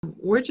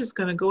We're just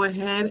going to go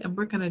ahead and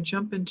we're going to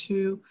jump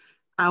into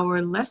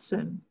our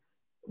lesson,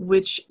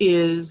 which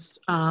is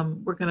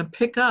we're going to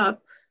pick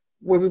up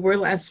where we were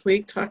last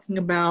week talking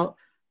about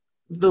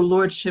the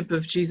Lordship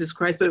of Jesus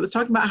Christ, but it was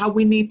talking about how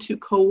we need to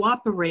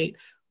cooperate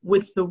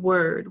with the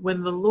word.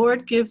 When the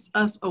Lord gives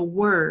us a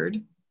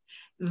word,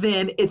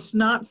 then it's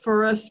not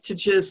for us to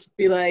just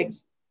be like,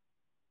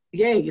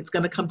 yay, it's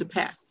going to come to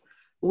pass.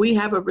 We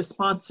have a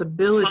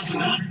responsibility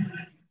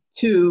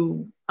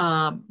to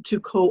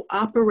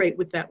cooperate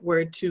with that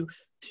word,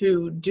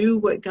 to do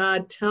what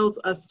God tells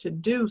us to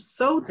do,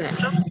 so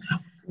that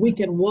we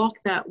can walk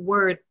that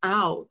word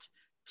out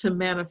to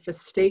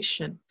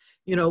manifestation.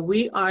 You know,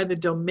 we are the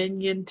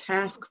Dominion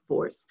Task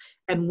Force,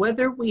 and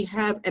whether we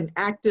have an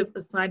active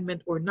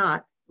assignment or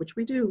not, which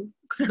we do,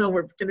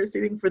 we're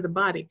interceding for the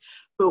body,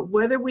 but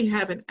whether we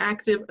have an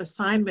active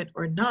assignment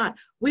or not,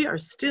 we are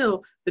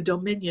still the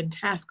Dominion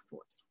Task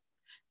Force.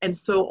 And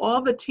so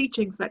all the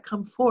teachings that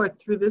come forth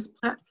through this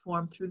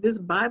platform, through this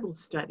Bible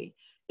study,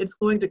 it's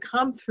going to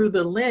come through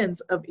the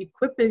lens of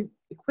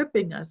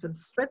equipping us and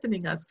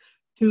strengthening us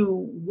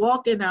to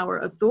walk in our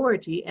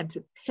authority and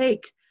to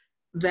take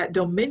that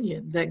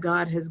dominion that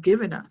God has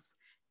given us.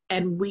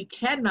 And we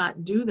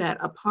cannot do that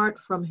apart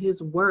from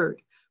his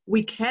word.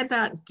 We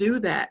cannot do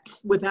that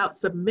without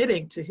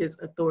submitting to his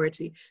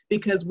authority,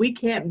 because we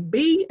can't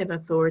be an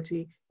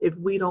authority if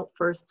we don't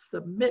first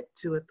submit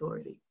to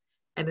authority.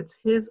 And it's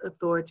his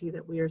authority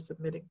that we are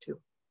submitting to.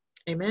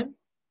 Amen?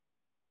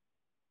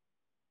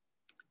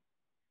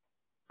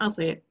 I'll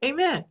say it.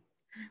 Amen.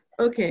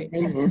 Okay.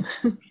 Amen.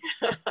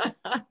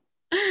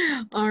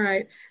 All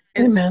right.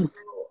 And Amen. so,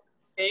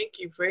 thank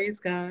you. Praise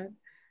God.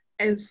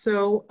 And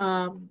so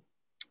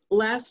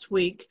last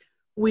week,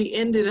 we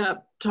ended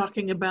up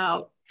talking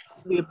about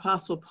the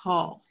Apostle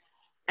Paul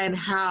and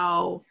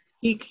how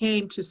he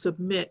came to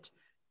submit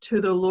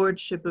to the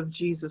Lordship of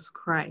Jesus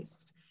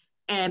Christ.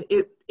 And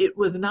it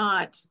was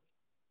not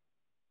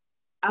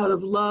out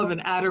of love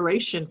and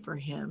adoration for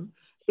him.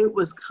 It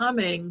was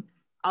coming,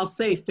 I'll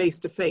say face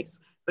to face,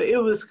 but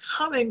it was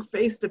coming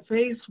face to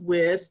face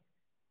with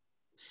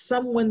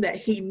someone that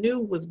he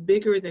knew was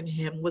bigger than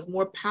him, was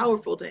more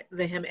powerful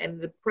than him,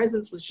 and the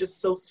presence was just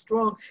so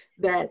strong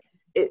that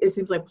it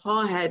seems like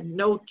Paul had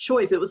no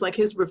choice. It was like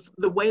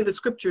the way the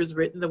scripture is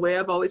written, the way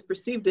I've always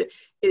perceived it,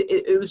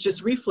 it was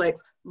just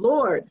reflex.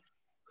 Lord,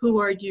 who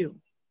are you?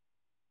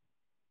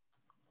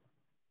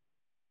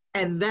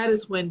 And that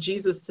is when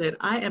Jesus said,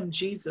 I am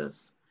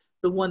Jesus,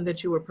 the one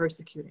that you are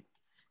persecuting.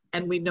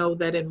 And we know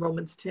that in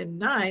Romans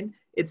 10:9,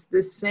 it's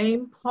this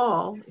same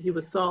Paul, he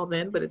was Saul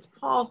then, but it's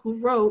Paul who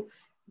wrote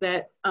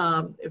that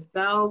if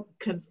thou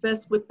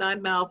confess with thy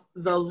mouth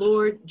the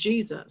Lord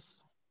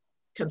Jesus,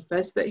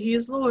 confess that he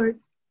is Lord,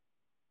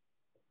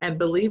 and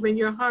believe in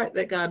your heart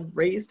that God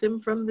raised him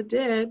from the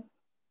dead,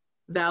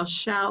 thou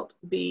shalt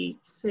be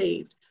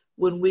saved.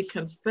 When we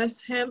confess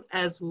him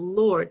as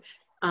Lord,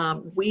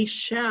 we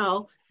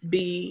shall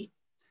be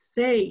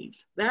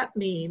saved. That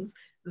means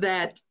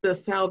that the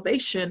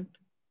salvation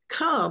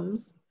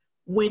comes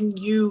when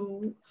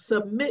you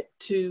submit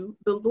to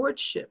the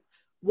Lordship.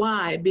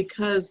 Why?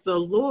 Because the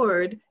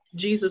Lord,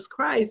 Jesus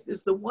Christ,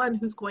 is the one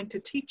who's going to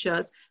teach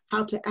us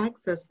how to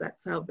access that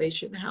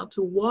salvation, how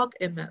to walk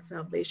in that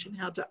salvation,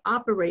 how to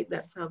operate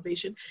that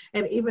salvation,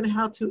 and even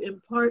how to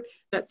impart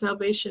that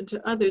salvation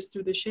to others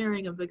through the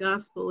sharing of the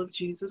gospel of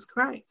Jesus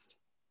Christ.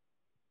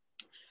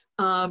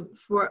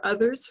 For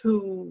others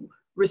who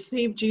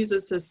receive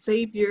Jesus as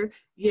Savior,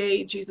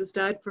 yay, Jesus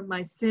died for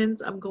my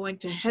sins, I'm going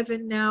to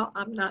heaven now,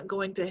 I'm not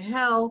going to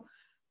hell.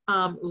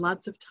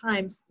 Lots of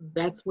times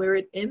that's where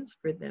it ends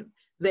for them.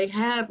 They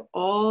have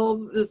all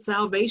the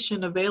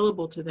salvation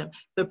available to them,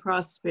 the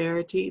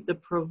prosperity, the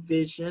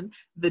provision,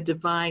 the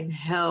divine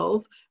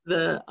health,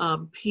 the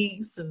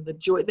peace and the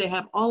joy. They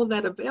have all of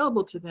that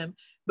available to them,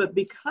 but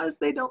because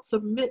they don't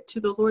submit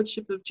to the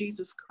Lordship of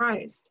Jesus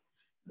Christ,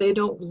 they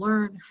don't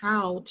learn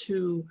how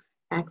to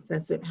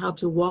access it, how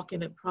to walk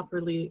in it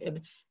properly,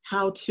 and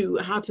how to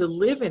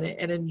live in it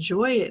and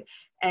enjoy it.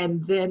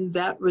 And then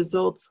that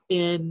results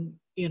in,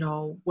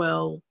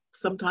 well,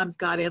 sometimes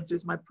God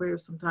answers my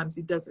prayers, sometimes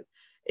he doesn't.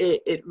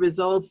 It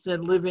results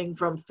in living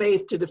from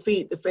faith to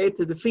defeat, the faith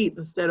to defeat,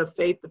 instead of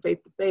faith to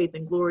faith to faith,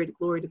 and glory to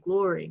glory to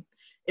glory.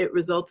 It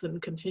results in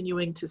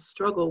continuing to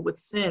struggle with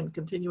sin,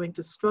 continuing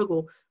to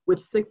struggle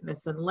with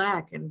sickness and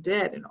lack and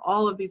debt and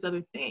all of these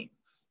other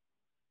things.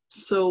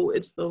 So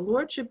it's the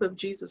Lordship of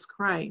Jesus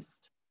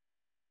Christ,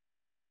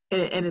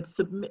 and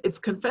it's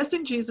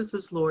confessing Jesus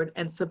as Lord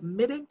and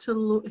submitting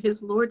to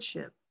his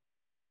Lordship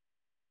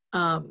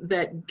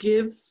that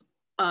gives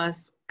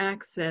us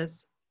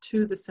access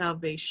to the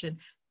salvation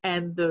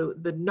and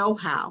the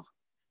know-how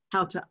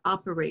to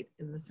operate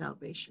in the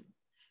salvation.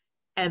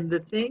 And the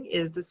thing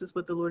is, this is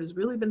what the Lord has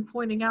really been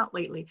pointing out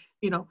lately,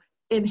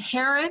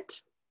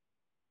 inherent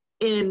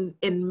in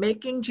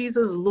making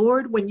Jesus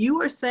Lord, when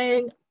you are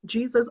saying,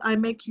 Jesus, I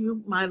make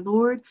you my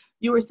Lord,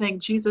 you are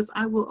saying, Jesus,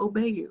 I will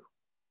obey you.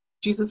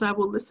 Jesus, I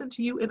will listen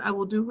to you and I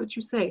will do what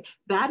you say.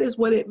 That is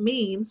what it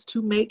means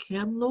to make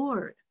him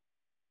Lord.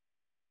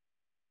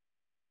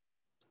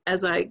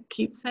 as I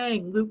keep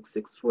saying, Luke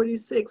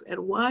 6:46, and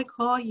why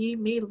call ye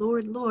me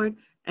Lord, Lord,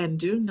 and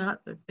do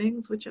not the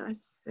things which I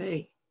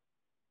say?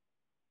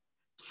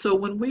 So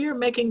when we are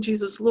making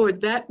Jesus Lord,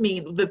 that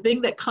means the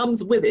thing that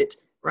comes with it,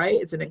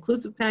 right? It's an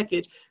inclusive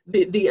package.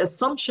 The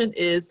assumption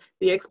is,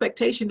 the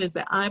expectation is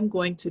that I'm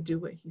going to do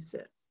what he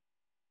says.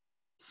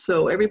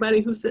 So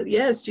everybody who said,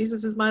 yes,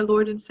 Jesus is my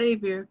Lord and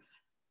Savior,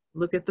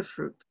 look at the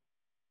fruit.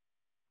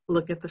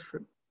 Look at the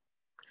fruit.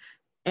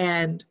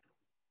 And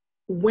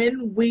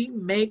when we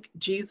make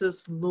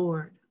Jesus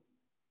Lord,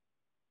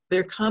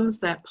 there comes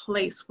that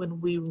place when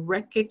we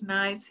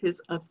recognize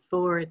his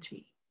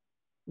authority.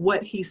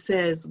 What he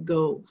says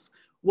goes.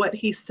 What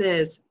he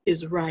says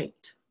is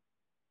right.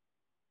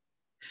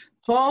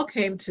 Paul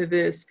came to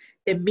this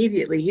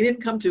immediately. He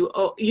didn't come to,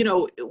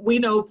 we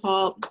know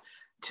Paul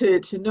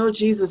to know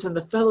Jesus and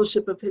the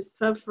fellowship of his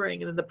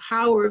suffering and the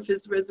power of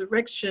his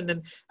resurrection,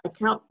 and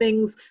account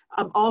things,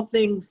 all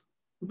things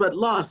but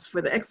loss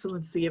for the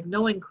excellency of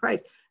knowing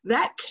Christ.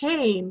 That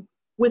came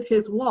with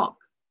his walk.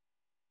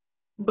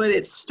 But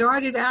it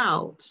started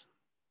out,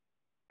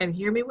 and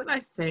hear me when I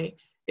say,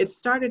 it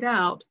started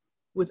out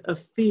with a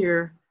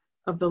fear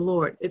of the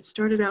Lord. It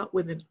started out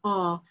with an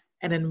awe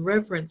and in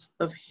reverence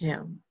of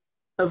him,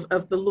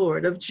 of the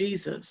Lord, of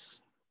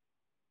Jesus,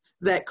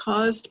 that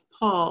caused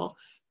Saul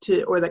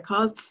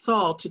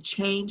to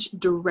change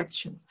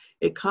directions.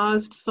 It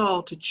caused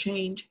Saul to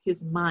change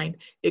his mind.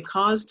 It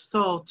caused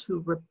Saul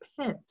to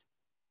repent.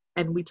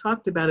 And we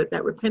talked about it,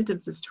 that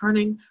repentance is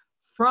turning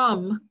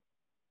from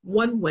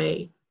one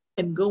way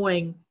and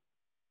going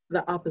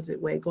the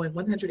opposite way, going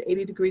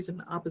 180 degrees in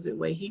the opposite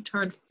way. He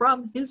turned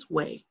from his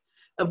way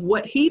of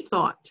what he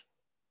thought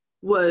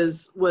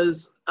was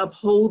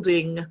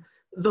upholding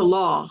the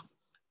law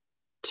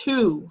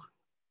to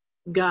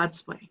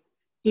God's way.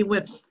 He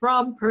went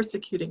from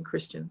persecuting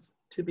Christians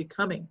to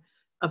becoming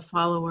a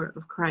follower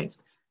of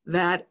Christ.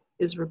 That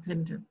is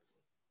repentance.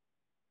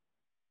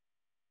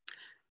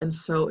 And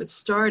so it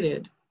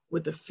started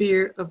with the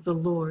fear of the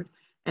Lord.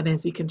 And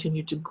as he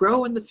continued to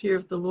grow in the fear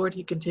of the Lord,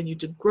 he continued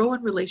to grow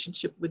in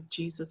relationship with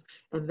Jesus.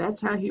 And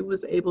that's how he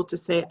was able to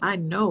say, I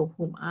know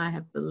whom I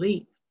have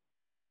believed.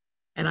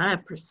 And I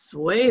am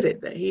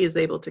persuaded that he is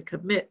able to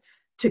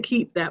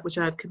keep that which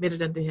I have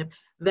committed unto him.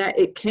 That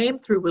it came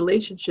through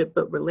relationship,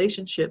 but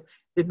relationship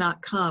did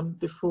not come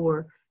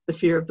before the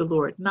fear of the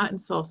Lord, not in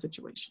Saul's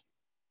situation.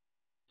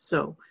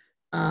 So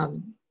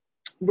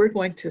we're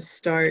going to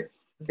start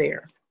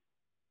there.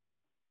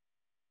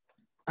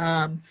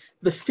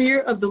 The fear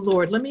of the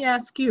Lord. Let me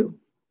ask you,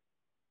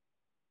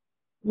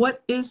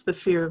 what is the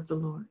fear of the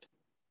Lord?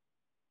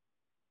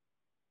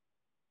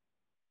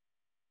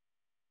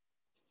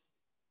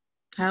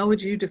 How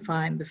would you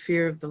define the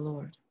fear of the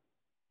Lord?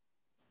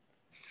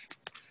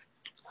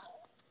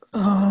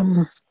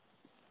 I'll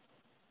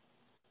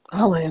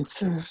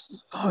answer.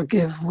 I'll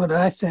give what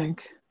I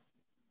think.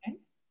 Okay.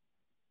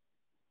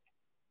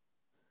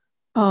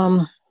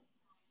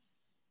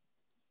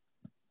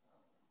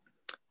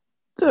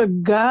 The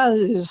God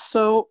is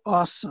so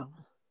awesome,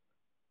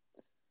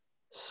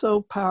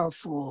 so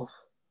powerful,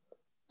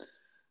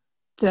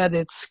 that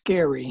it's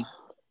scary.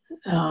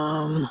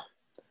 And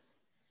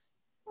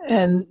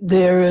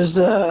there is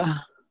an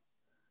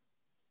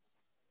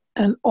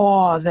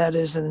awe that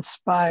is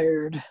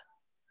inspired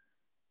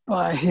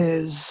by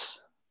his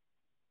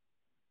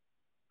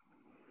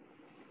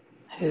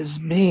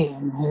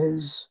being,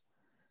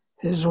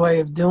 his way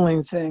of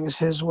doing things,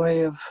 his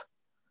way of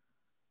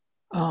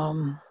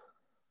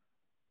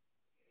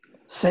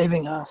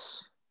saving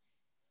us.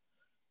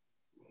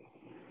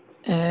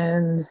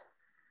 And at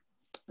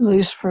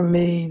least for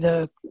me,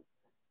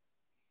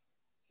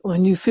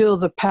 when you feel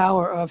the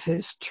power of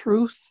his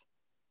truth,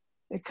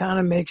 it kind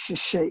of makes you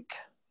shake.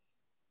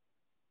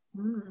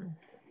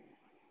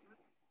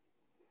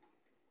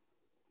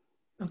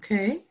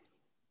 Okay.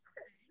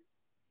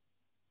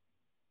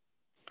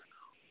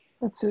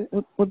 That's it.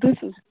 Well, this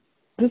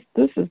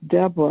is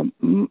Deborah.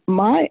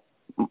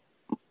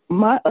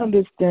 My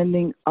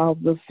understanding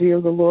of the fear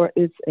of the Lord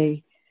is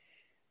a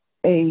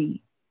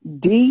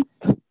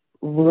deep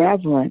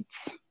reverence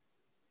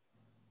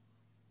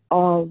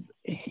of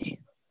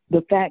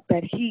the fact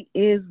that he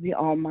is the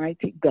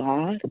Almighty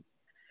God,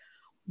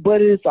 but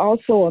it is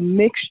also a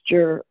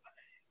mixture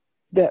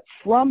that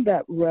from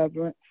that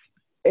reverence,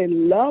 a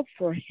love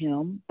for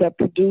him that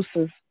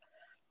produces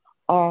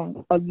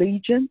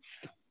allegiance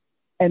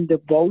and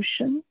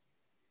devotion,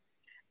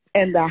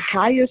 and the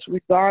highest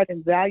regard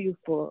and value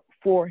for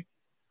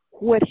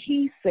what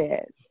he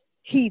says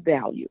he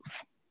values.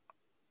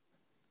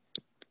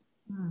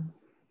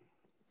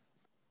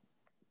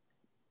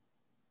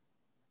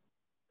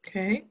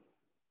 Okay.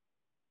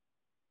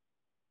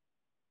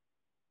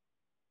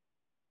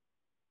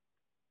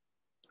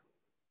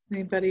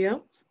 Anybody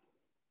else?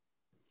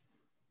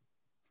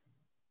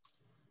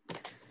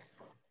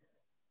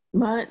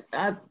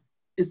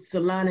 It's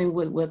aligning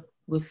with what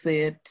was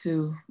said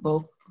to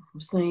both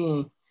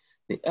saying.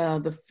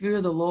 The fear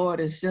of the Lord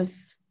is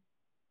just,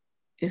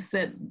 it's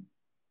that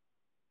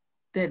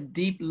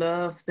deep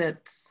love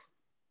that's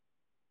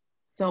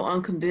so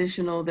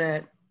unconditional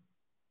that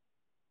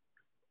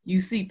you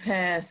see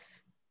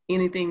past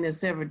anything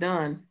that's ever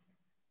done.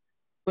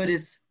 But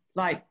it's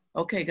like,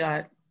 okay,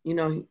 God, you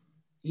know,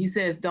 he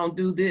says, don't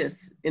do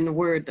this in the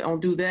word,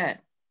 don't do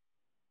that,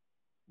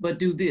 but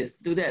do this,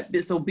 do that.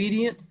 It's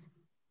obedience,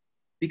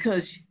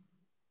 because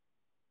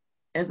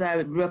as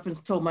I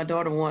told my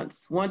daughter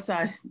once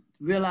I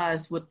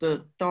realized with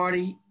the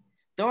authority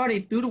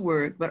through the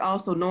word, but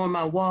also knowing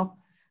my walk,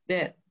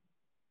 that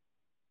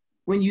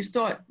when you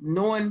start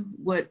knowing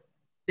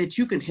that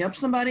you can help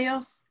somebody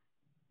else,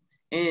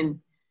 and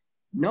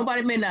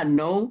nobody may not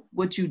know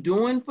what you're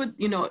doing for,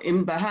 you know,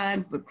 in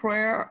behind the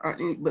prayer,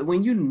 but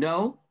when you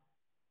know,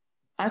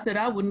 I said,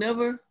 I would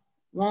never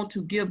want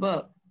to give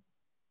up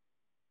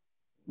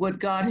what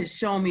God has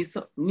shown me.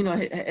 So, you know,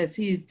 as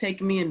he's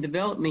taken me and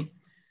developed me,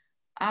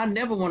 I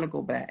never want to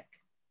go back.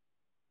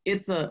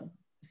 It's a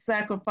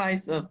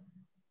sacrifice of,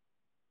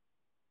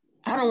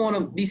 I don't want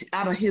to be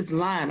out of his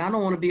line. I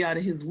don't want to be out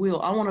of his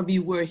will. I want to be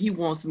where he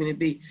wants me to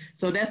be.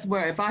 So that's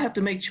where, if I have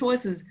to make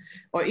choices,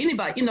 or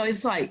anybody, you know,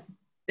 it's like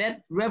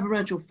that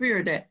reverential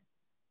fear, that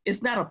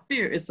it's not a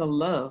fear, it's a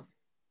love,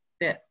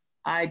 that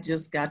I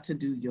just got to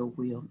do your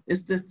will.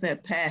 It's just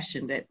that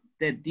passion, that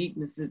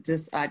deepness is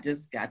just, I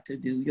just got to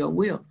do your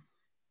will.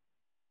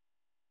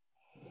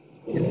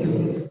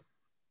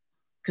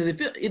 Because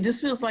it just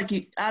feels like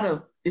you out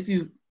of,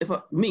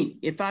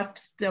 if I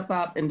step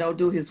out and don't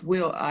do his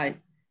will,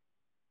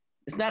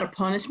 it's not a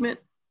punishment,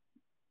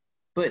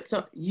 but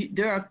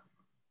there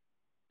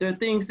are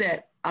things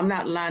that I'm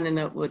not lining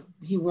up what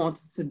he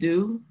wants to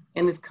do,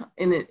 and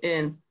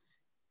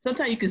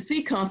sometimes you can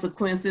see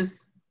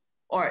consequences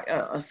or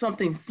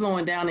something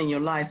slowing down in your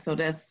life. So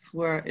that's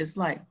where it's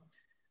like,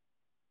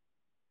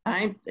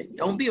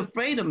 don't be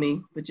afraid of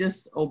me, but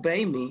just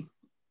obey me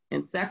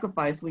and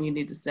sacrifice when you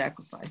need to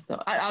sacrifice. So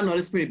I know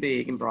it's pretty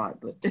big and broad,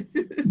 but.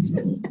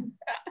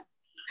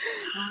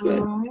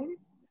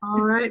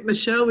 All right,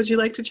 Michelle, would you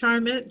like to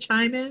chime in?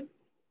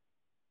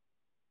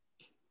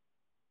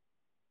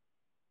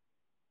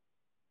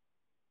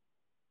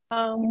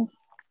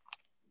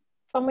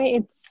 For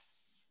me,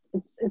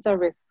 it's a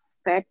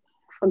respect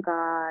for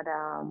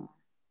God.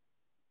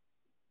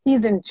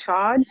 He's in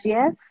charge,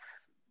 yes,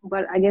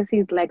 but I guess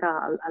he's like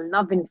a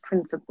loving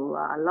principal,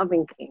 a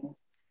loving king.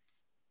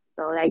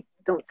 So like,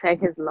 don't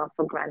take his love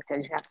for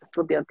granted. You have to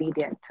still be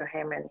obedient to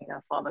him and, you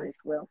know, follow his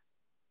will.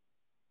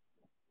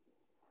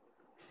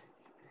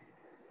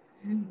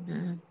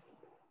 Amen.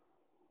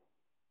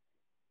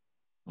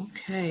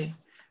 Okay.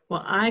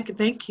 Well,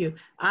 thank you.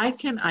 I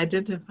can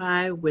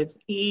identify with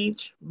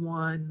each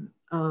one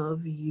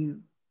of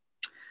you.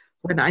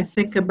 When I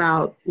think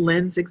about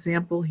Len's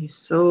example, he's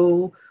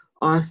so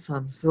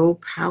awesome, so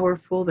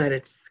powerful that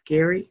it's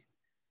scary.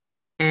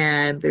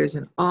 And there's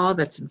an awe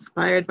that's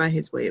inspired by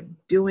his way of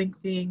doing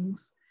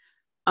things.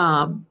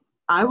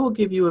 I will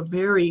give you a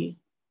very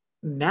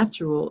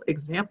natural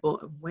example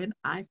of when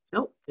I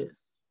felt this.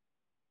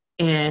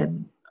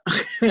 And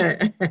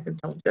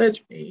don't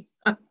judge me.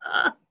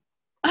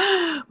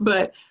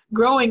 But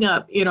growing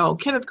up, you know,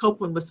 Kenneth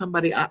Copeland was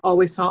somebody I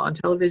always saw on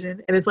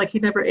television. And it's like he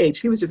never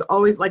aged. He was just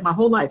always, like my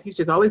whole life, he's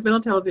just always been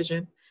on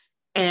television.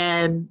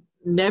 And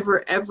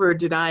never, ever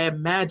did I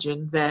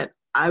imagine that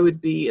I would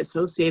be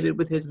associated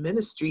with his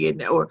ministry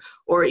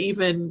or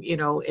even, you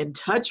know, in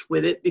touch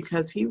with it,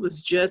 because he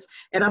was just,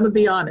 and I'm gonna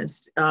be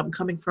honest,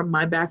 coming from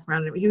my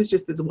background, he was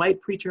just this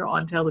white preacher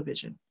on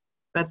television.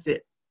 That's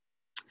it.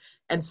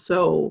 And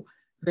so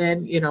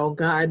then, you know,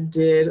 God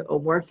did a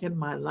work in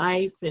my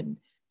life in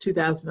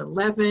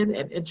 2011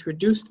 and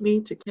introduced me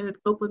to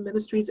Kenneth Copeland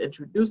Ministries,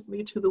 introduced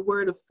me to the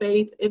Word of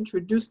Faith,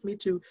 introduced me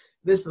to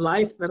this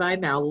life that I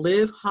now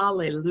live.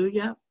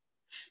 Hallelujah.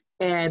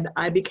 And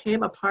I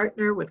became a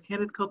partner with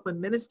Kenneth Copeland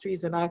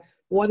Ministries, and I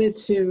wanted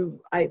to,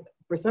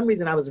 for some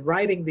reason, I was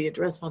writing the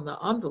address on the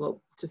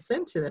envelope to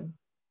send to them.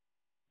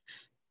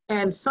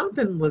 And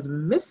something was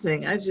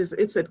missing.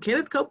 It said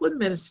Kenneth Copeland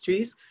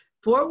Ministries,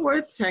 Fort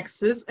Worth,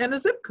 Texas, and a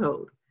zip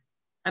code.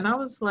 And I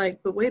was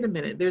like, but wait a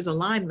minute, there's a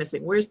line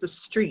missing. Where's the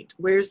street?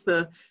 Where's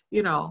the,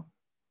 you know?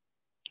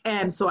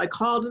 And so I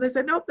called and they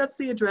said, nope, that's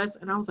the address.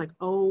 And I was like,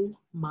 oh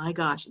my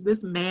gosh,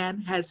 this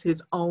man has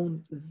his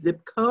own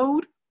zip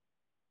code.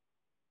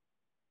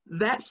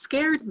 That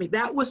scared me.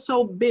 That was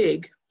so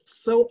big,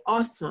 so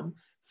awesome,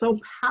 so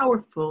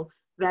powerful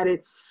that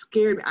it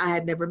scared me. I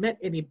had never met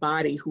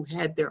anybody who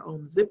had their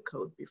own zip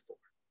code before.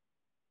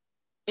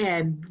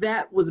 And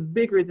that was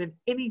bigger than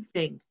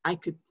anything I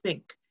could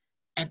think.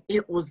 And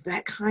it was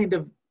that kind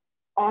of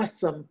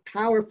awesome,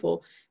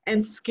 powerful,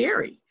 and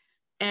scary.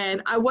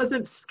 And I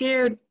wasn't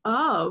scared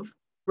of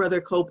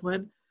Brother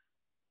Copeland,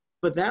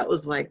 but that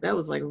was like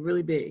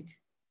really big.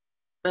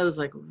 That was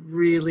like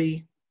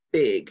really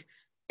big.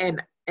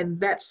 And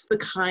that's the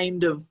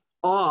kind of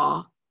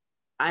awe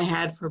I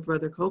had for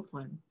Brother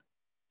Copeland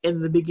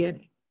in the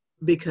beginning,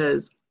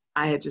 because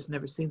I had just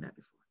never seen that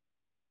before.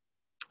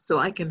 So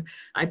I can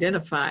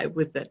identify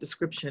with that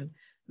description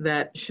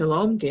that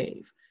Shalom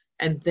gave.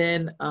 And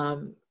then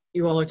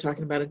you all are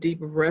talking about a deep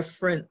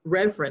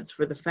reverence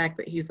for the fact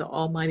that he's the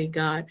Almighty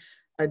God.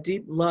 a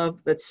deep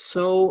love that's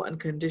so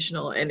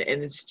unconditional, and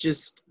it's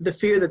just the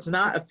fear that's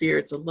not a fear.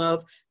 It's a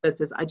love that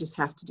says, I just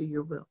have to do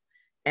your will.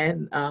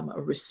 And a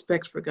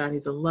respect for God.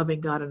 He's a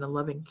loving God and a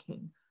loving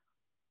King.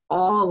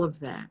 All of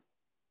that.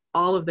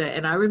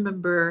 And I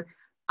remember,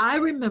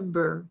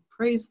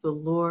 praise the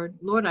Lord.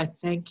 Lord, I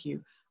thank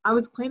you. I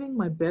was cleaning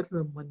my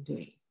bedroom one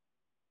day,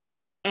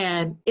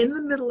 and in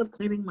the middle of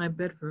cleaning my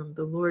bedroom,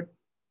 the Lord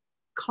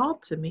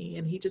called to me,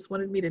 and he just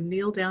wanted me to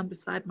kneel down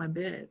beside my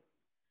bed.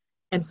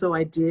 And so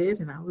I did,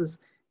 and I was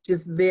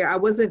just there. I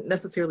wasn't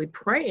necessarily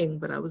praying,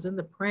 but I was in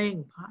the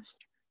praying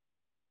posture.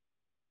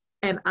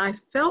 And I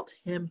felt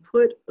him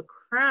put a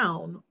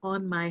crown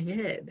on my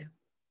head.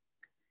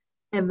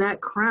 And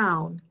that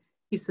crown,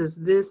 he says,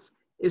 this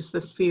is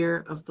the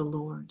fear of the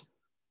Lord.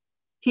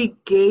 He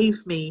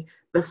gave me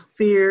the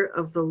fear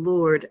of the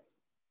Lord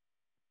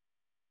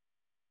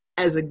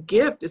as a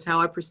gift, is how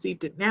I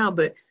perceived it now.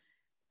 But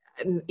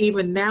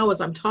even now,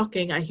 as I'm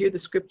talking, I hear the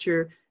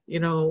scripture,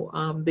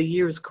 the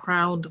year is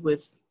crowned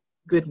with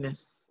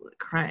goodness,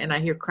 and I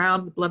hear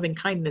crowned with loving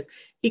kindness.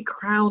 He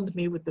crowned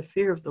me with the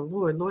fear of the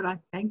Lord. Lord, I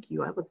thank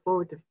you. I look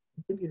forward to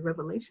continued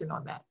revelation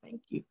on that.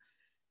 Thank you.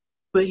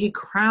 But he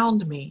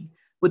crowned me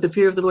with the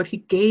fear of the Lord. He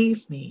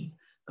gave me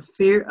a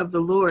fear of the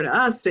Lord.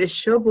 Oh,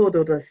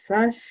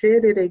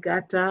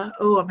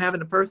 I'm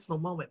having a personal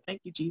moment.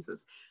 Thank you,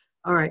 Jesus.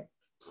 All right.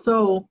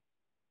 So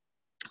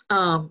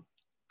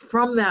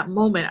from that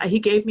moment, he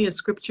gave me a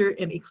scripture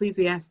in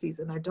Ecclesiastes,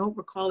 and I don't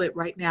recall it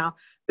right now,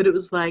 but it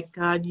was like,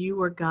 God, you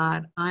are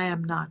God, I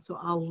am not, so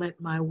I'll let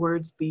my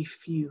words be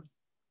few.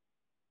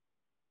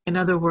 In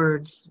other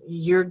words,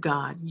 you're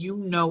God, you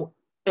know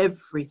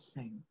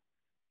everything,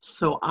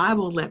 so I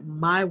will let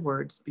my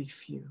words be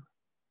few.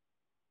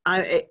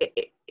 I've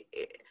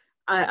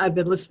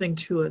been listening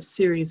to a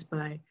series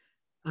by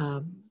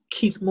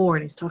Keith Moore,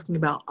 and he's talking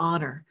about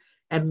honor.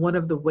 And one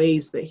of the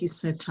ways that he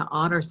said to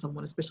honor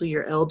someone, especially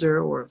your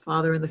elder or a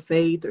father in the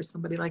faith or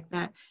somebody like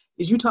that,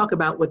 is you talk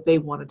about what they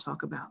want to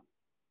talk about.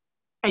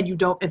 And you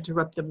don't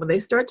interrupt them. When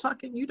they start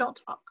talking, you don't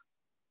talk.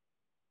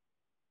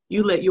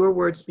 You let your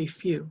words be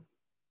few.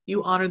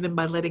 You honor them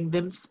by letting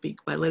them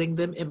speak, by letting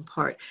them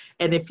impart.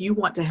 And if you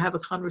want to have a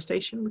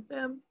conversation with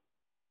them,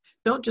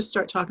 don't just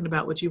start talking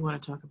about what you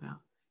want to talk about.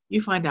 You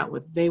find out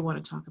what they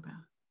want to talk about.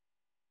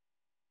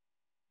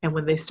 And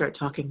when they start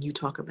talking, you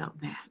talk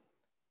about that.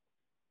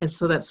 And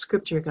so that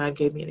scripture God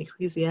gave me in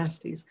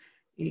Ecclesiastes,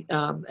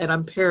 and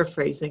I'm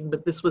paraphrasing,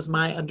 but this was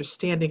my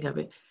understanding of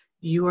it.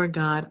 You are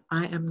God,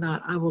 I am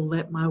not. I will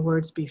let my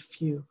words be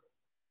few.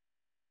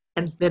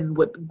 And then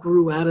what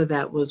grew out of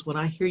that was, when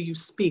I hear you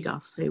speak, I'll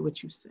say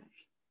what you say.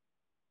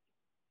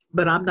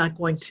 But I'm not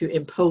going to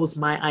impose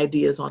my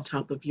ideas on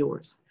top of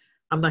yours.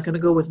 I'm not going to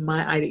go with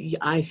my idea.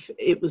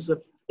 It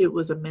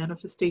was a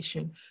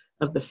manifestation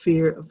of the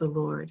fear of the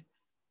Lord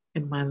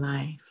in my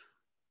life.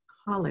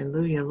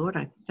 Hallelujah. Lord,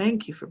 I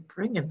thank you for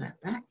bringing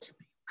that back to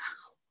me.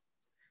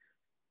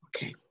 Wow.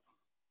 Okay.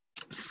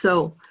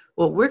 So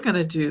what we're going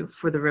to do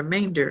for the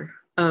remainder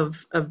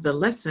of the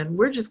lesson,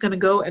 we're just going to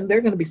go, and there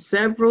are going to be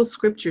several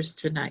scriptures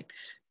tonight.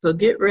 So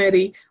get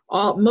ready.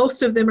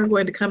 Most of them are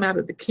going to come out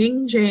of the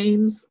King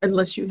James,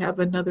 unless you have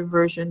another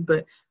version,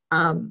 but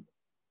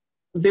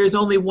there's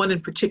only one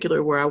in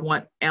particular where I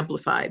want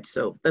amplified.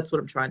 So that's what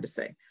I'm trying to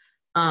say.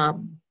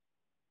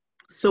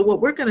 So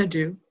what we're going to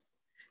do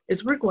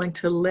is we're going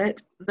to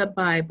let the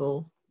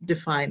Bible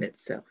define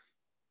itself.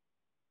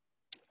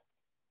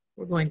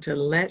 We're going to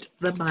let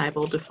the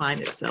Bible define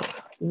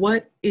itself.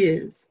 What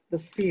is the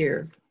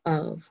fear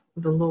of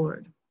the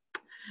Lord?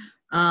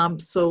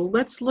 So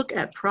let's look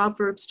at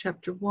Proverbs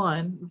chapter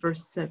 1,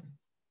 verse 7.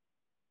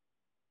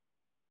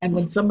 And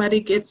when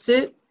somebody gets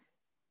it,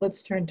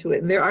 let's turn to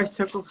it. And there are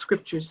several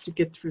scriptures to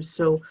get through,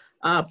 so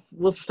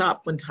we'll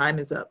stop when time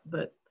is up,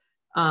 but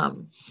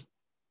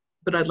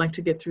I'd like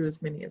to get through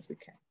as many as we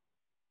can.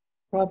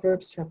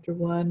 Proverbs chapter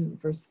 1,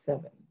 verse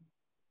 7.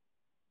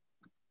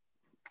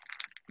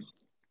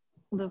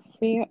 The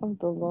fear of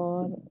the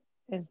Lord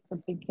is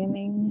the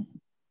beginning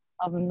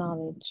of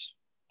knowledge,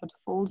 but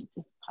fools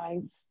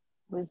despise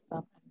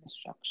wisdom and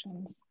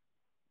instructions.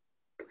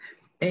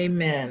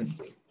 Amen.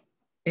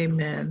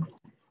 Amen.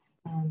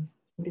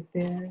 Right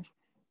there.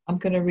 I'm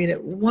going to read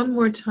it one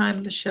more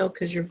time, Michelle,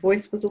 because your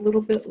voice was a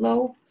little bit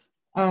low,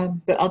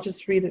 but I'll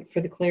just read it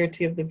for the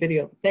clarity of the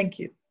video. Thank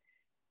you.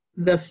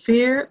 The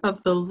fear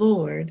of the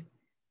Lord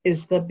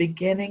is the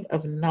beginning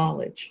of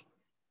knowledge,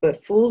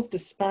 but fools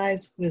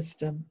despise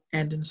wisdom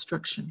and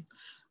instruction.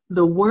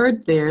 The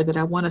word there that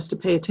I want us to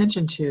pay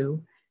attention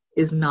to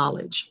is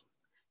knowledge.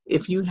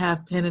 If you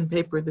have pen and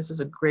paper, this is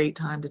a great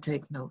time to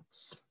take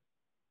notes.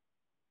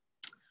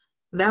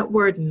 That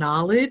word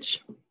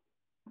knowledge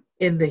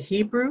in the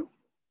Hebrew,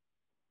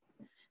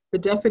 the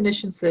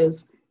definition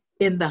says,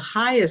 in the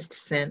highest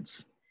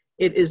sense,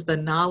 it is the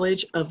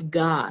knowledge of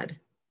God,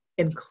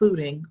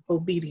 including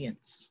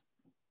obedience.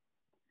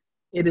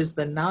 It is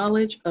the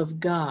knowledge of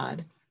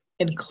God,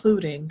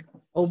 including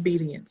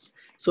obedience.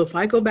 So if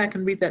I go back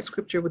and read that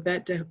scripture with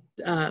that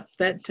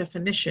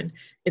definition,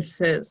 it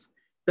says,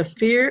 the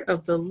fear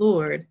of the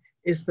Lord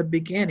is the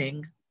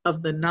beginning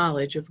of the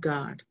knowledge of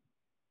God.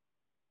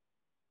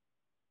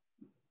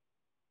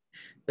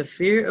 The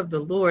fear of the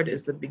Lord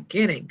is the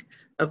beginning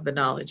of the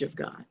knowledge of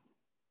God.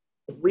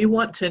 If we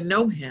want to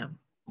know him,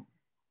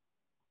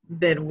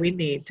 then we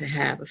need to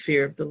have a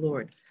fear of the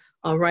Lord.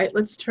 All right,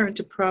 let's turn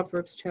to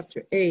Proverbs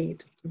chapter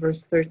 8,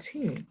 verse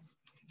 13.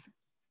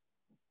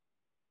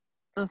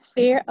 The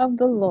fear of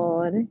the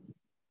Lord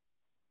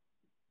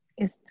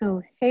is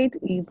to hate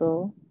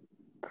evil,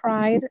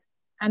 pride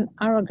and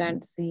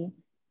arrogancy,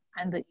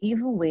 and the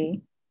evil way,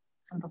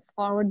 and the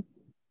forward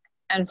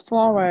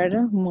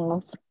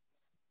mouth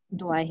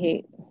do I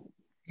hate.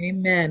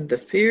 Amen. The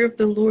fear of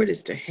the Lord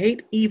is to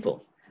hate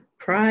evil,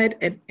 pride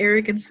and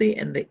arrogancy,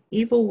 and the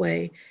evil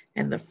way,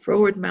 and the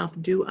froward mouth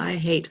do I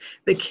hate.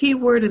 The key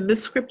word in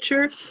this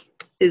scripture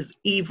is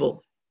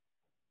evil.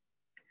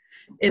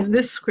 In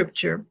this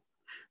scripture,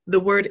 the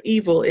word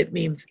evil, it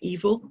means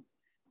evil,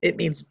 it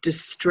means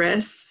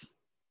distress,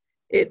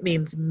 it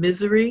means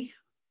misery,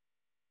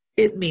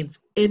 it means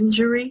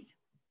injury,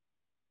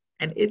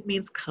 and it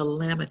means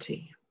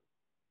calamity.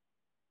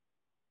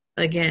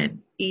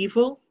 Again,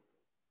 evil,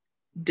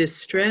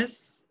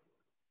 distress,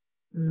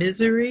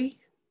 misery,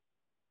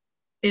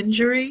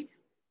 injury,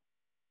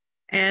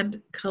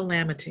 and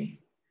calamity.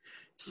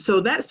 So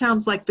that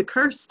sounds like the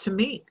curse to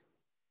me.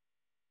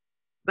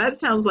 That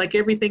sounds like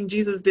everything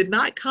Jesus did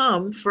not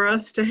come for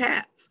us to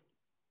have.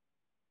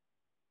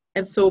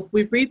 And so if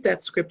we read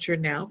that scripture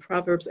now,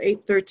 Proverbs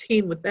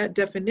 8:13, with that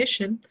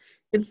definition,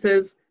 it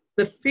says,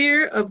 the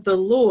fear of the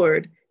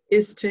Lord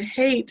is to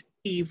hate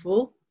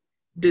evil,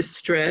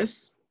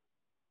 distress,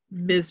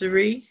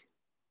 misery,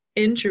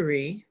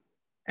 injury,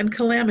 and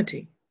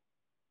calamity.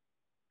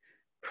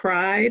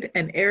 Pride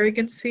and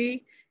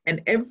arrogancy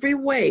and every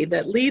way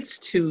that leads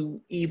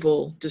to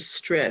evil,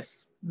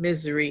 distress,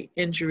 misery,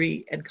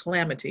 injury, and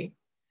calamity,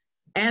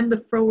 and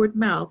the froward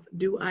mouth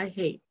do I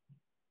hate.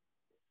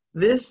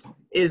 This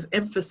is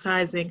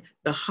emphasizing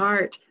the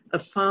heart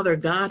of Father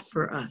God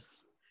for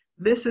us.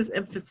 This is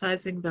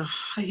emphasizing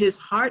his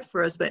heart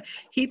for us, that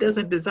he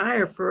doesn't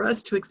desire for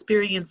us to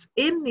experience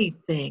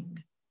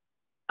anything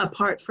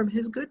apart from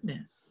his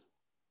goodness.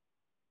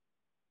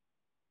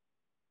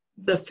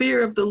 The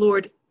fear of the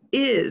Lord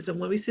is, and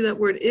when we see that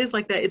word is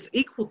like that, it's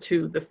equal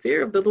to, the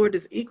fear of the Lord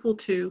is equal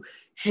to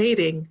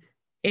hating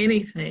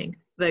anything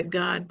that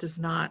God does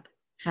not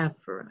have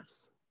for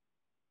us.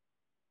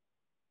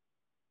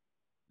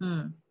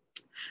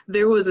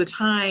 There was a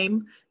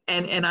time,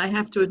 and I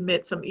have to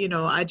admit,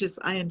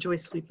 I enjoy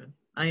sleeping.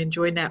 I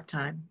enjoy nap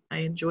time. I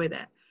enjoy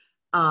that.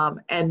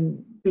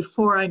 And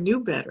before I knew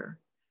better,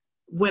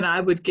 when I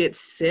would get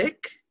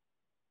sick,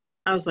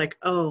 I was like,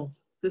 oh,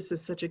 this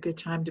is such a good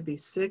time to be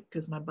sick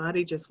because my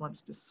body just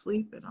wants to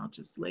sleep, and I'll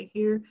just lay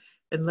here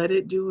and let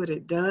it do what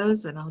it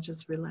does, and I'll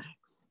just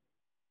relax.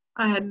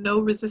 I had no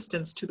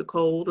resistance to the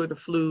cold or the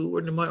flu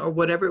or pneumonia or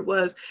whatever it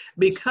was,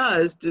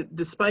 because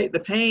despite the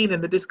pain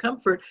and the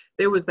discomfort,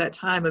 there was that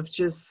time of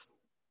just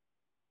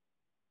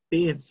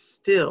being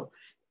still.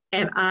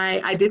 And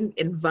I didn't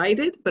invite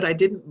it, but I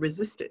didn't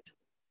resist it.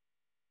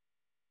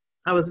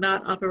 I was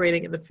not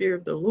operating in the fear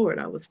of the Lord.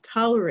 I was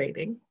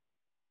tolerating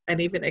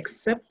and even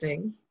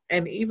accepting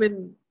and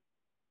even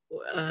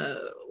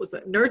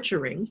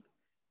nurturing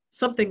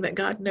something that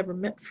God never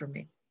meant for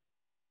me.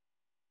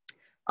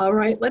 All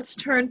right, let's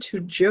turn to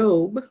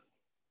Job,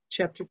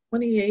 chapter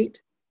 28,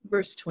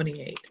 verse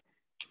 28.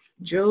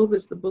 Job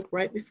is the book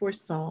right before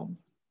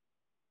Psalms.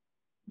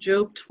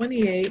 Job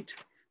 28,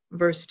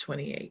 verse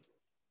 28.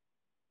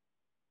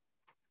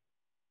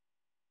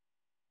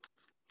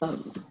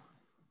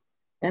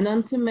 And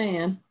unto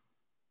man,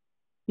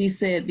 he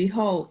said,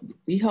 behold,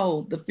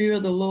 the fear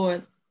of the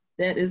Lord,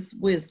 that is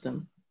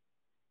wisdom,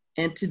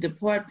 and to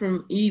depart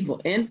from evil.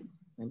 And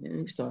then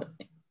we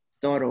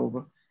start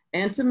over.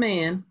 And to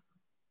man,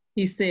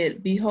 he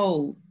said,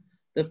 behold,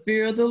 the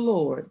fear of the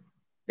Lord,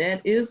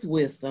 that is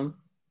wisdom,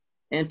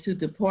 and to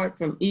depart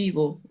from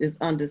evil is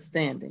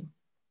understanding.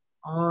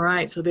 All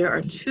right, so there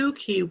are two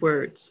key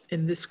words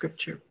in this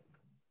scripture.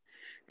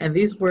 And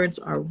these words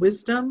are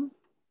wisdom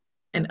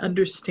and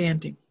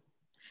understanding.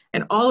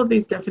 And all of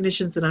these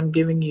definitions that I'm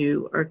giving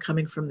you are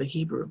coming from the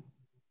Hebrew.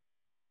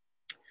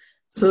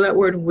 So that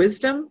word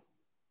wisdom,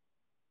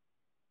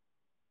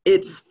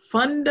 its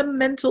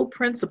fundamental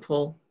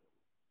principle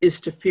is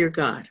to fear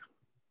God.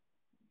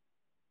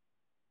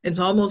 It's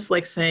almost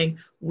like saying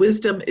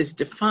wisdom is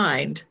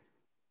defined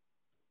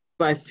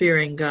by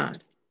fearing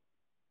God.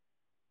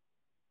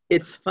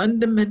 Its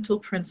fundamental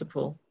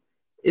principle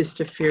is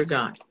to fear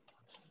God.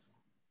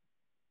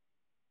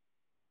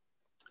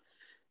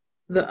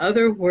 The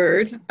other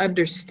word,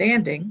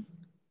 understanding,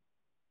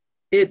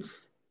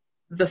 it's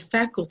the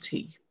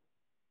faculty.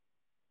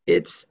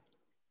 It's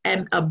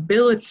an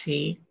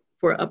ability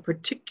for a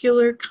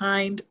particular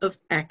kind of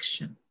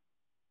action.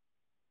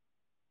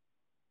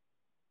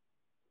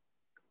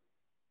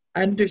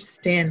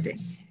 Understanding,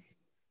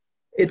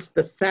 it's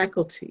the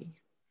faculty.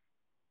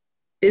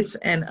 It's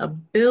an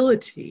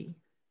ability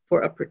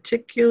for a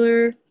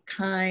particular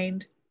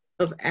kind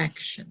of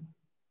action.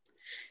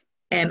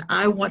 And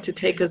I want to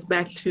take us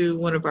back to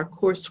one of our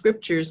core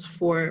scriptures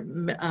for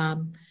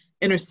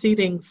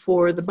interceding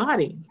for the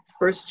body,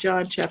 1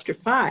 John chapter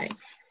 5.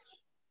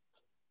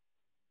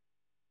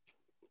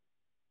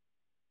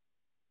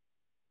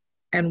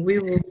 And we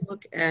will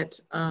look at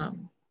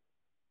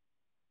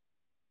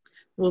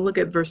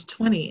verse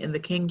 20 in the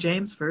King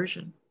James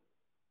Version.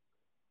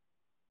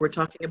 We're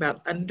talking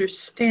about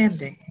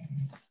understanding,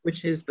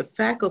 which is the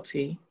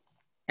faculty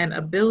and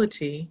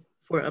ability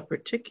for a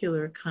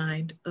particular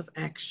kind of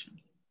action.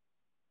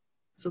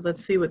 So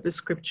let's see what this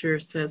scripture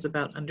says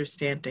about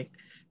understanding.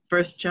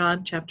 1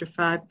 John chapter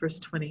 5, verse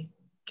 20,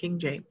 King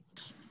James.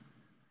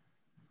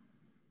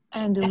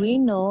 And we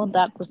know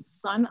that the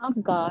Son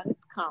of God is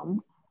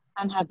come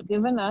and hath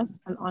given us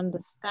an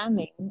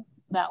understanding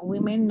that we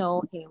may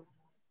know him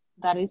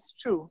that is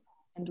true,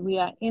 and we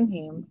are in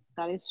him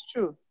that is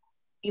true,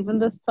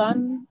 even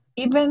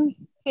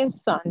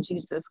his Son,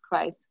 Jesus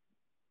Christ.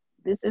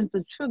 This is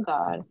the true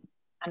God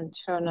and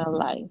eternal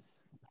life.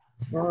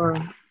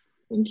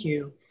 Thank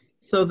you.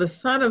 So the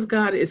Son of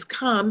God is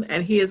come,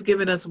 and he has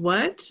given us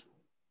what?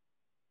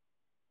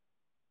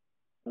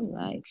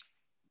 Life.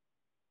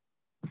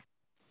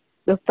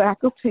 The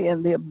faculty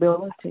and the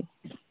ability.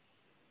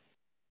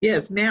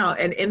 Yes, now,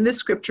 and in this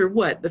scripture,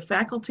 what? The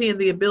faculty and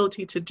the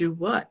ability to do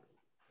what?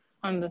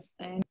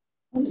 Understanding.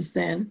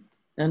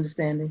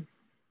 Understanding.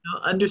 No,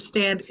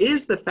 understand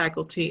is the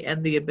faculty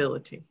and the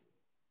ability.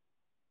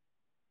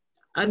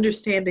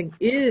 Understanding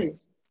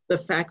is the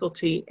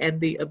faculty and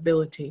the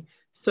ability.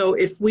 So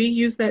if we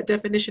use that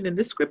definition in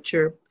this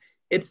scripture,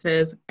 it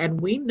says,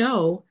 and we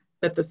know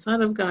that the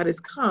Son of God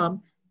is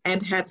come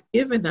and hath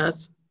given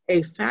us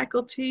a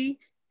faculty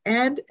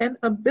and an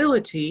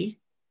ability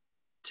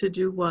to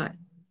do what?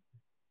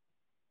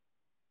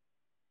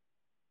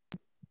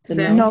 To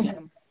know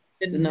him.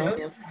 To know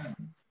him.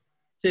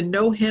 To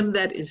know him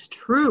that is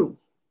true.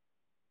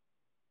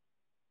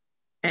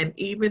 And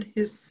even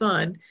his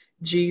Son,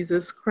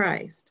 Jesus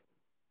Christ.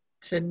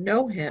 To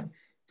know him.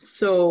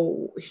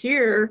 So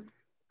here,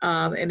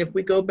 and if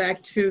we go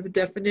back to the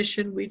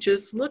definition we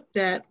just looked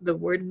at, the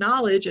word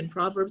knowledge in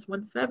Proverbs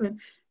 1:7,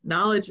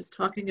 knowledge is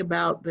talking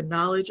about the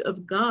knowledge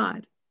of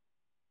God.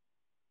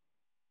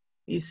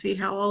 You see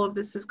how all of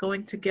this is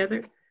going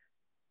together?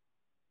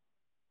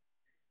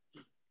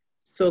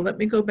 So let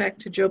me go back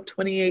to Job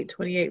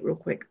 28:28 real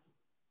quick.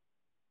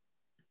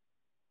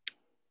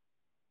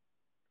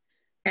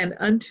 And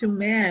unto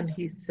man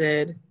he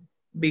said,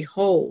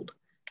 behold,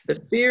 the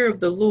fear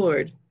of the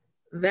Lord,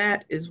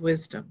 that is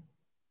wisdom.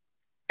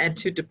 And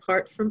to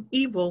depart from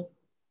evil,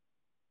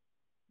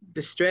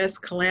 distress,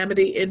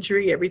 calamity,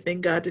 injury,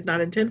 everything God did not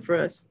intend for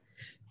us.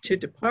 To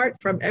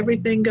depart from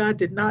everything God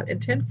did not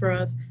intend for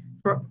us,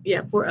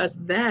 for us,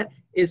 that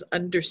is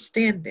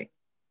understanding.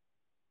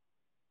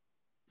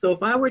 So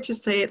if I were to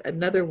say it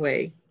another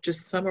way,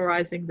 just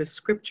summarizing the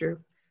scripture,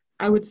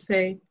 I would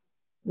say,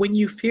 when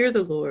you fear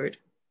the Lord,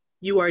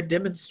 you are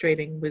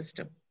demonstrating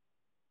wisdom.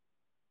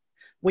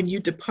 When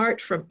you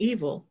depart from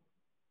evil,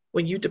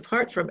 when you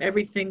depart from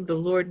everything the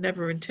Lord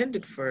never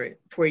intended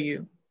for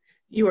you,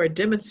 you are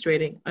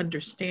demonstrating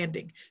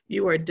understanding.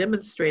 You are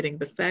demonstrating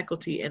the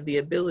faculty and the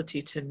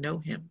ability to know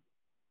him.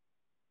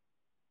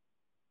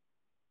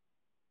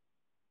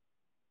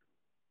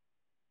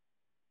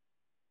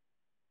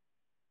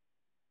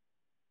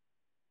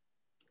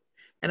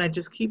 And I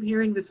just keep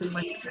hearing this in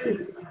my spirit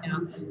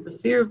now. The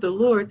fear of the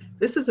Lord,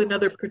 this is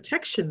another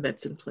protection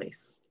that's in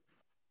place.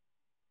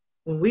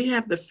 When we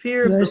have the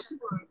fear of the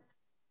Lord,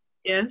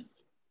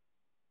 yes?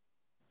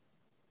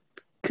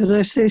 Could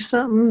I say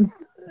something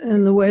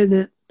in the way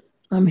that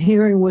I'm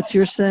hearing what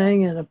you're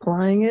saying and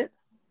applying it?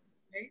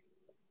 Okay.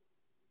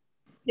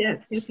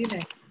 Yes, you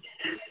may.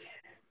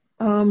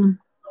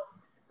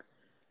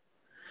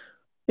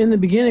 In the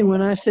beginning,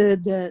 when I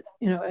said that,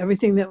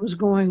 everything that was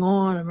going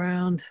on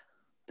around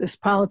this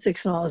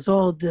politics and all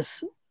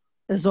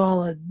is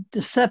all a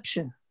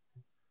deception.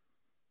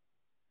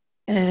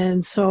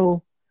 And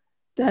so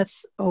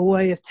that's a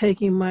way of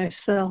taking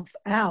myself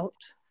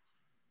out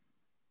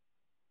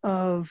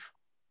of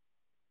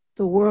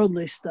the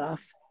worldly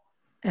stuff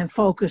and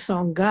focus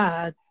on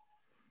God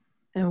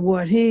and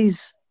what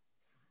he's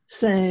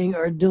saying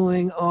or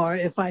doing, or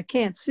if I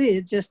can't see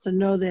it, just to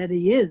know that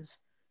he is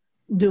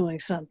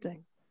doing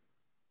something.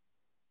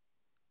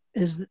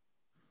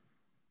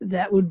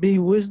 That would be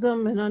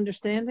wisdom and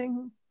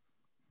understanding?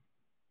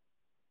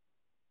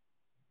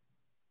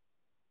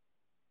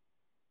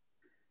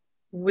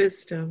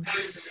 Wisdom.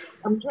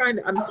 I'm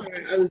sorry,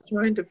 I was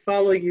trying to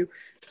follow you.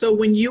 So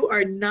when you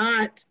are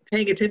not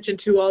paying attention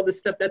to all this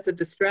stuff that's a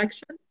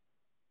distraction,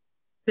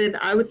 then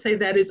I would say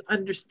that is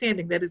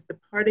understanding. That is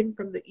departing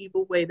from the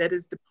evil way. That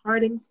is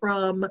departing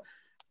from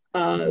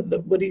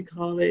what do you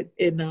call it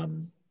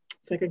in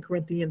 2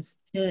 Corinthians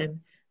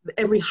 10?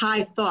 Every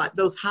high thought,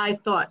 those high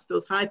thoughts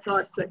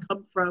that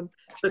come from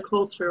the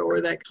culture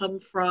or that come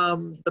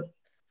from the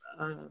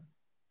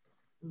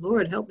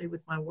Lord, help me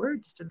with my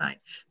words tonight.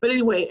 But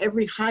anyway,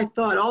 every high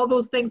thought, all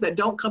those things that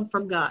don't come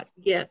from God,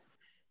 yes.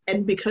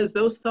 And because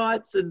those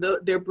thoughts and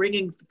they're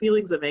bringing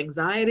feelings of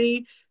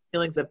anxiety,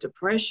 feelings of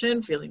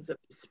depression, feelings of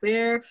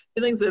despair,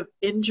 feelings of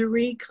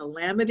injury,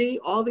 calamity,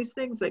 all these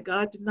things that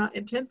God did not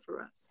intend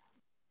for us.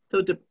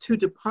 So to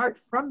depart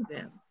from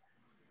them,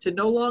 to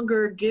no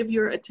longer give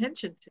your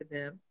attention to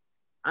them,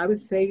 I would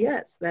say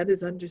yes, that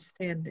is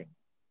understanding,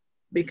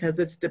 because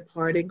it's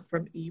departing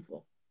from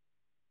evil.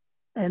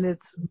 And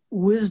it's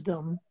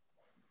wisdom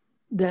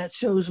that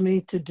shows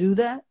me to do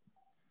that.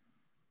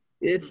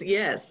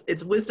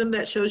 It's wisdom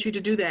that shows you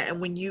to do that. And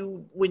when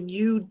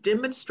you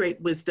demonstrate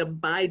wisdom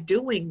by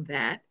doing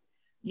that,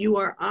 you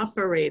are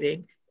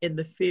operating in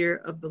the fear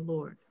of the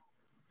Lord.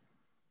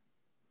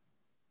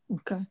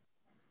 Okay.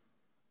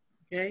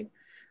 Okay.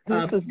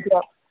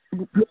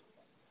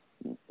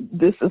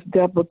 This is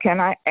Deborah. Can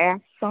I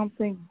ask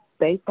something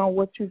based on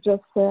what you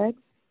just said?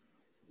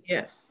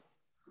 Yes.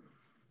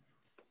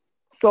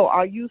 So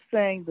are you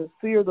saying the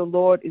fear of the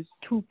Lord is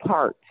two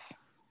parts?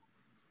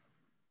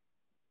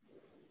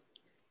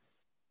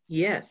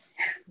 Yes.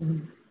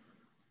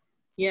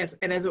 Yes.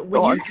 And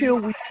Go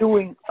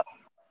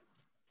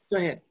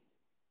ahead.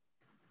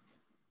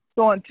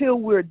 So until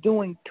we're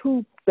doing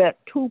two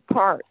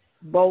parts,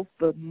 both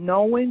the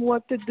knowing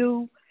what to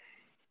do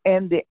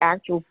and the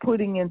actual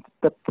putting into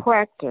the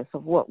practice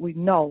of what we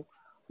know,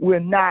 we're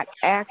not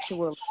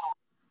actually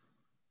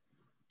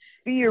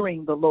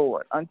fearing the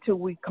Lord until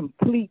we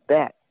complete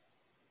that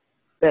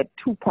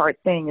two-part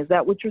thing. Is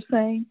that what you're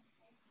saying?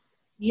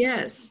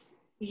 Yes.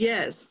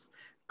 Yes.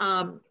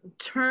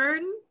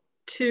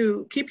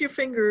 Keep your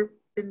finger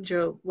in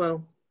Job.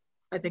 Well,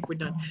 I think we're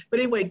done. But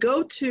anyway,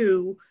 go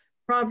to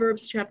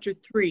Proverbs chapter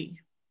 3.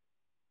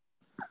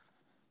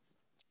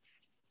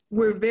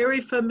 We're very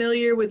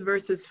familiar with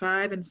verses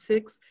 5 and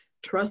 6.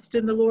 Trust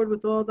in the Lord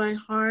with all thy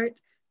heart,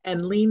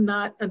 and lean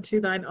not unto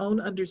thine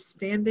own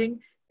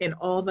understanding. In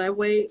all thy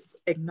ways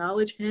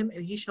acknowledge him,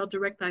 and he shall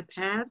direct thy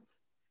paths.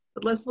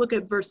 But let's look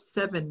at verse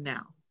 7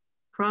 now.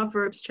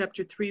 Proverbs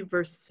chapter 3,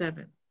 verse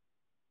 7.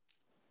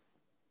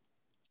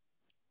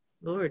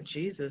 Lord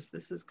Jesus,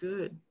 this is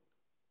good.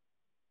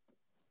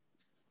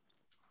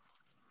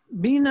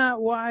 Be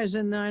not wise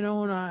in thine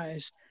own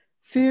eyes.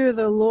 Fear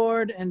the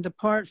Lord and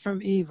depart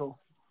from evil.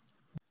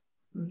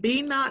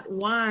 Be not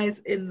wise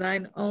in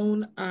thine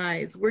own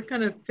eyes. We're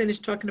going to finish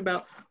talking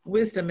about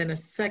wisdom in a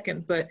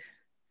second, but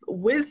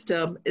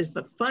wisdom is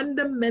the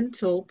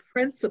fundamental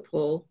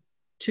principle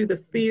to the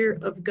fear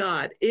of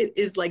God. It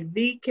is like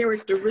the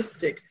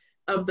characteristic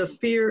of the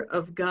fear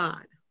of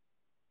God.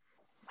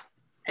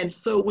 And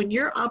so when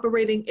you're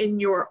operating in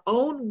your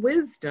own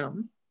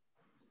wisdom,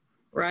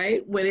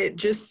 right, when it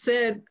just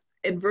said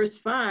in verse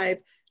 5,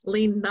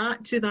 lean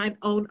not to thine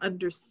own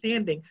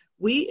understanding,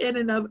 we in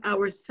and of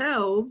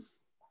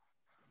ourselves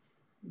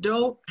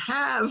don't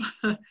have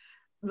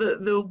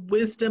the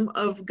wisdom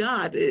of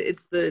God.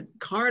 It's the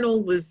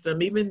carnal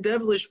wisdom, even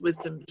devilish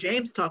wisdom.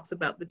 James talks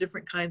about the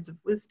different kinds of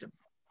wisdom.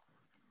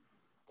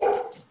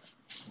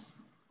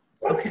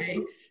 Okay,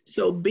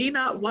 so be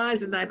not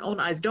wise in thine own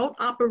eyes. Don't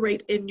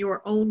operate in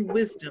your own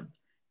wisdom.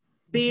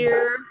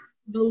 Fear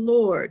the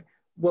Lord.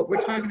 What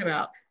we're talking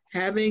about,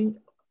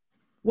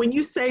 when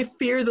you say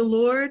fear the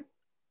Lord,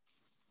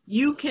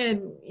 you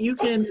can,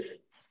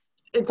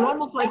 it's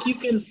almost like you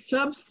can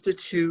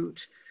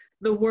substitute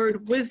the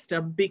word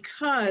wisdom,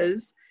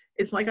 because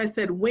it's like I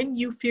said, when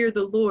you fear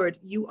the Lord,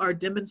 you are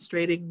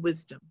demonstrating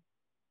wisdom.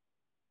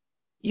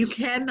 You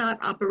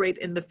cannot operate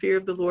in the fear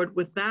of the Lord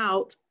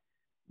without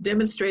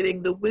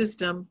demonstrating the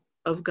wisdom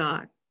of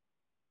God.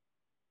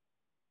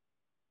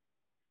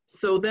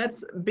 So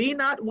that's be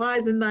not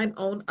wise in thine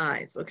own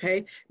eyes,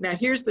 okay? Now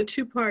here's the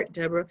two-part,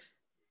 Deborah.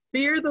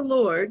 Fear the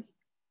Lord,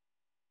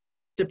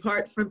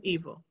 depart from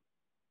evil.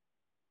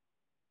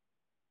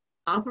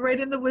 Operate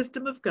in the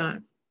wisdom of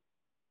God.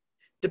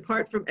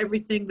 Depart from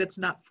everything that's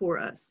not for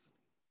us.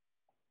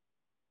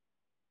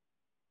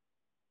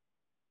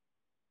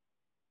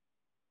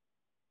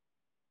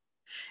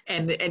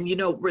 And you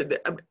know,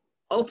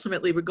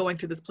 ultimately we're going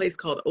to this place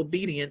called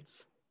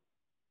obedience.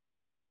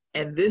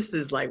 And this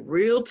is like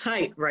real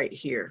tight right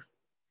here.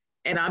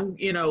 And I'm,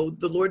 you know,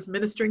 the Lord's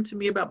ministering to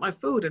me about my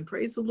food, and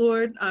praise the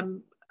Lord.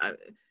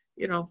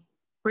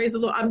 Praise the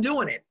Lord. I'm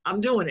doing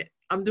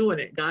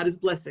it. God is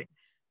blessing.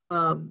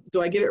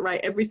 Do I get it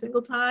right every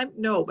single time?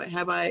 No, but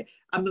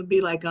I'm going to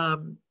be like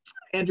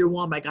Andrew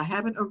Wommack. I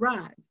haven't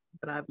arrived,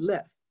 but I've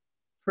left.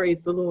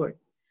 Praise the Lord.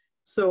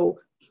 So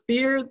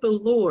fear the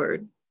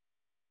Lord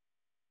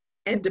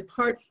and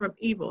depart from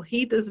evil.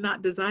 He does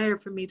not desire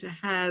for me to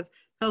have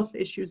health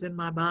issues in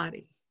my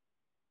body.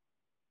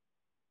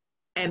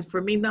 And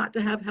for me not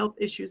to have health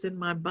issues in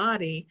my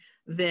body,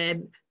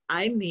 then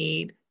I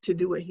need to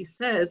do what he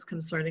says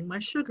concerning my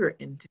sugar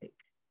intake.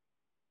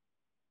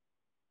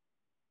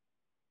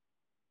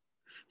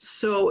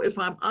 So if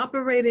I'm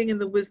operating in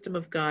the wisdom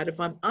of God,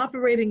 if I'm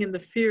operating in the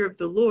fear of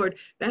the Lord,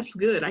 that's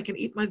good. I can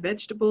eat my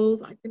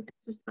vegetables, I can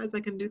exercise, I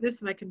can do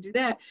this and I can do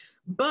that.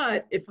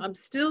 But if I'm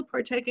still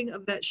partaking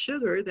of that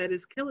sugar that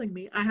is killing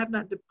me, I have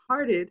not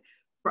departed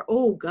for,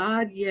 oh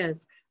God,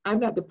 yes, I've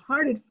not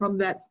departed from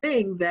that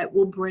thing that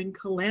will bring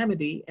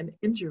calamity and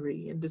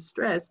injury and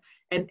distress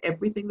and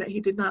everything that he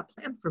did not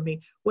plan for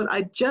me. What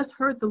I just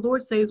heard the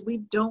Lord say is we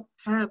don't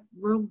have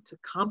room to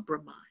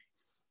compromise.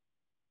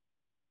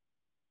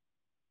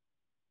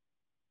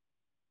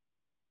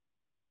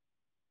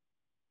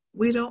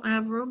 We don't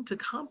have room to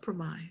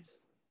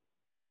compromise.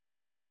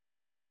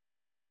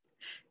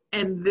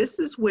 And this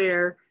is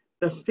where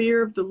the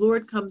fear of the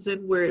Lord comes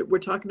in, where we're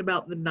talking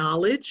about the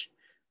knowledge.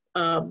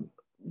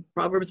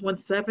 Proverbs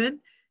 1:7,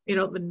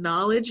 the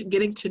knowledge,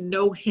 getting to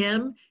know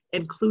him,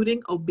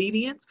 including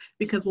obedience,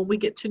 because when we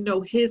get to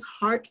know his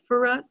heart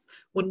for us,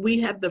 when we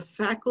have the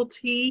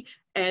faculty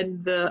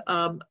and the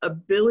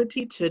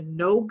ability to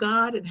know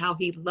God and how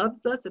he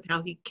loves us and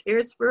how he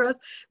cares for us,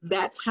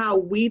 that's how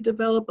we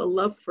develop a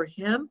love for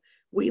him.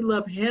 We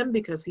love him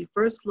because he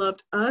first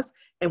loved us.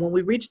 And when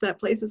we reach that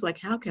place, it's like,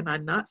 how can I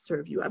not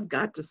serve you? I've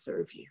got to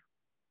serve you.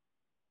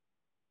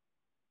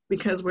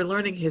 Because we're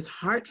learning his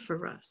heart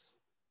for us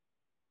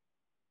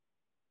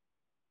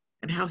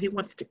and how he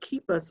wants to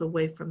keep us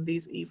away from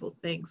these evil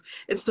things.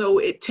 And so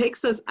it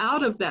takes us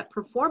out of that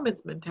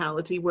performance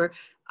mentality where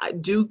I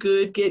do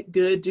good, get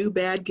good, do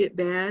bad, get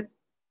bad.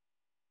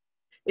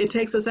 It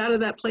takes us out of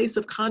that place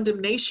of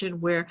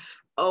condemnation where,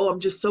 oh, I'm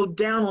just so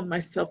down on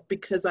myself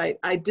because I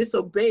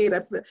disobeyed.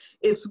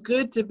 It's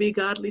good to be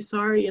godly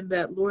sorry in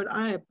that, Lord,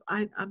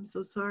 I'm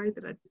so sorry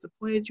that I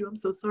disappointed you. I'm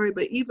so sorry.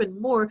 But even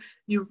more,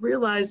 you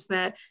realize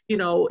that,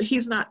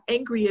 he's not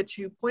angry at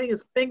you, pointing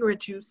his finger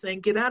at you, saying,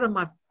 get out of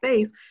my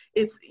face.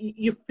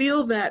 You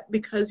feel that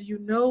because you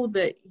know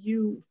that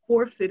you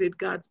forfeited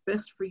God's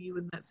best for you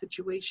in that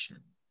situation.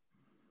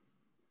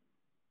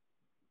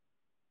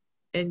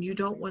 And you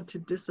don't want to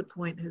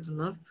disappoint his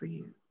love for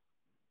you.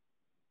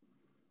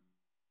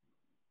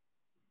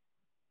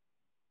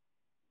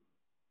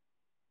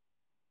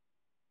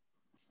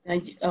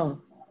 Thank you.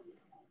 Oh,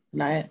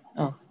 not.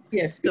 Oh,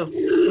 yes, go.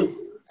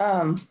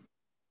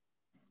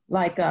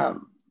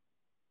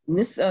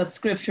 This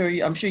scripture,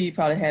 I'm sure you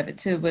probably have it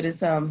too, but it's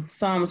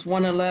Psalms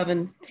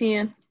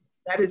 111:10.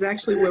 That is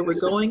actually where we're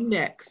going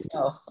next.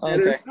 Oh,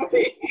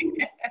 okay.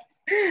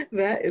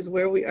 That is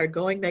where we are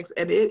going next,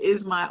 and it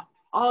is my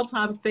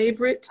all-time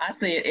favorite. I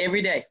say it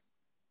every day.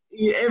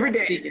 Yeah, every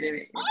day. Speak it every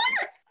day.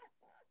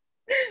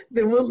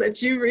 Then we'll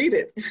let you read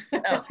it.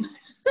 Oh.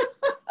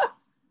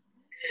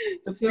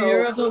 The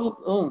fear of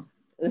the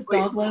it's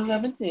Psalms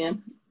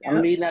 111:10.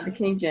 I'm reading out the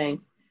King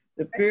James.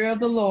 The fear of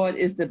the Lord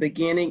is the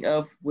beginning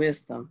of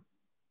wisdom.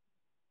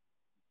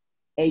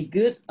 A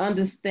good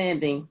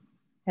understanding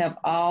have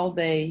all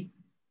they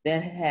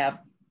that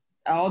have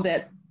all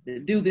that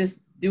do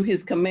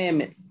his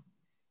commandments.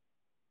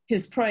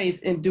 His praise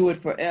endure it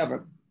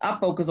forever. I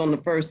focus on the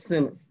first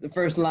sentence, the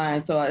first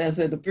line. So I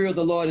said, the fear of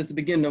the Lord is the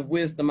beginning of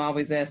wisdom. I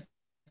always ask.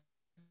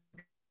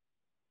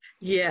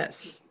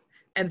 Yes.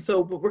 And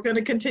so we're going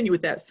to continue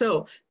with that.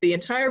 So the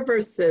entire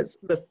verse says,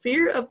 the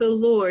fear of the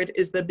Lord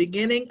is the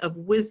beginning of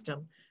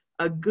wisdom,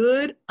 a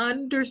good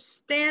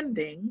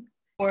understanding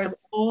of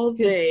all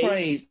they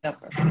praise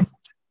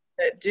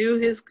that do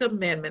his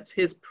commandments.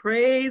 His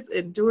praise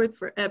endureth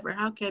forever.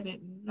 How can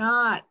it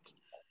not?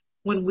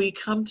 When we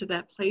come to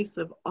that place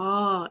of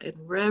awe and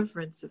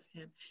reverence of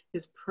him,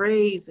 his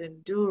praise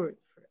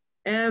endureth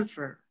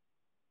forever.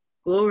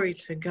 Glory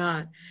to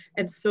God.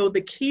 And so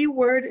the key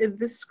word in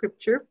this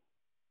scripture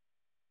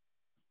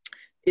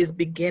is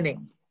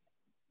beginning.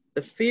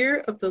 The fear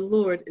of the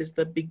Lord is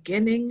the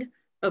beginning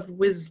of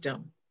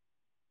wisdom.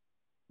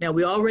 Now,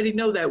 we already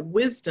know that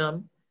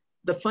wisdom,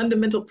 the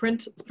fundamental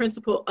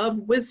principle of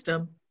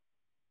wisdom,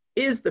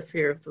 is the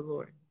fear of the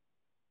Lord.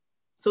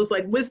 So it's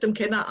like wisdom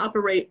cannot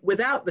operate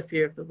without the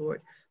fear of the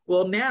Lord.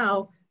 Well,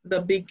 now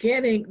the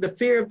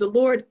fear of the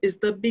Lord is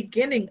the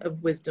beginning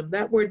of wisdom.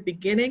 That word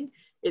beginning,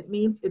 it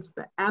means it's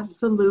the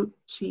absolute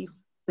chief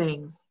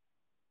thing.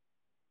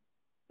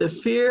 The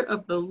fear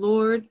of the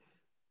Lord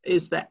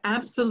is the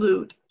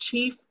absolute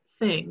chief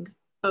thing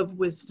of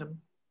wisdom.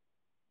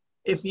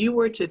 If you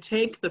were to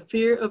take the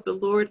fear of the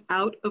Lord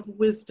out of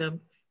wisdom,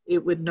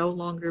 it would no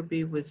longer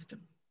be wisdom.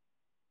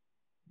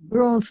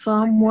 We're on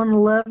Psalm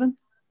 111.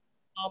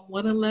 Psalm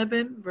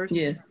 111, verse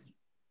 10.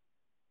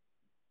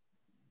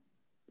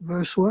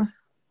 Verse what?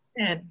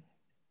 10.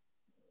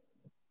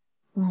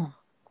 Oh.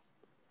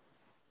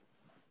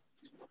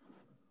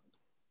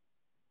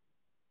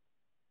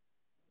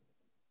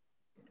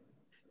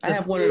 I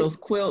have one of those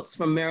quilts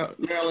from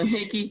Marilyn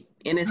Hickey,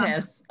 and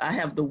I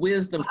have the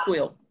wisdom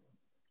quilt.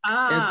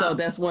 And so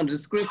that's one of the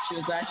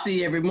scriptures I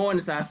see every morning.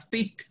 So I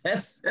speak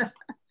this.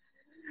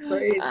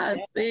 I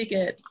speak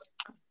it.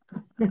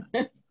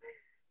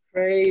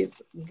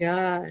 Praise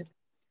God.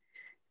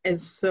 And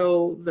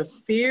so the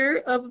fear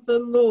of the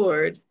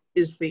Lord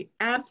is the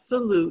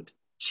absolute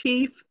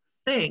chief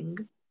thing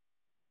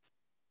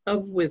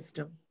of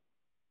wisdom.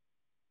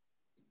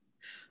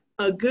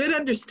 A good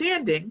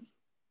understanding,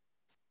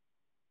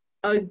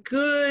 a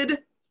good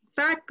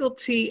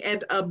faculty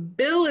and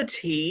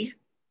ability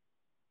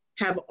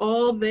have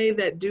all they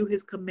that do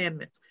his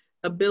commandments.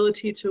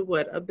 Ability to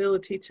what?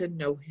 Ability to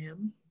know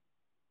him.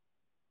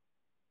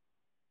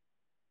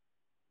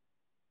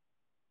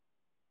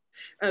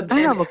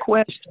 I have a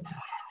question.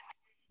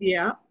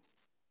 Yeah.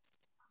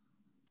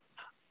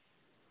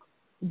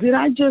 Did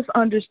I just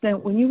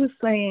understand when you were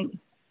saying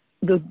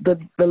the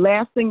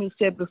last thing you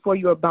said before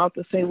you were about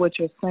to say what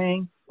you're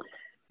saying?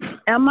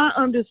 Am I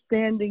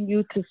understanding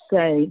you to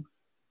say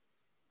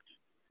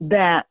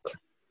that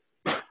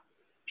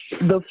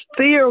the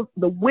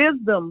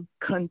wisdom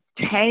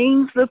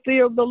contains the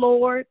fear of the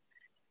Lord,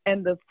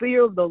 and the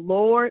fear of the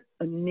Lord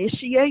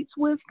initiates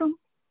wisdom,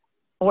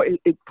 or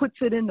it puts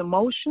it into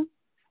motion?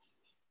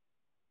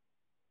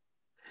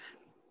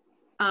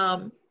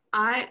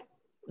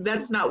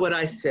 That's not what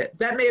I said.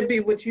 That may be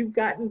what you've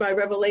gotten by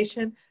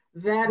revelation.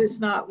 That is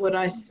not what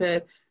I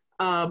said.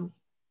 I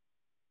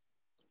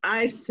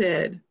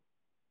said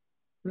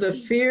the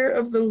fear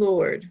of the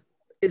Lord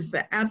is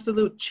the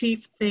absolute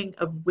chief thing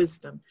of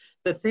wisdom.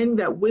 The thing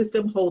that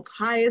wisdom holds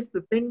highest,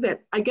 the thing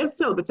that, I guess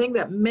so, the thing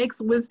that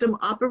makes wisdom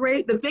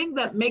operate, the thing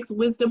that makes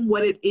wisdom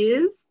what it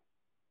is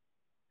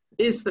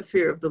the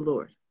fear of the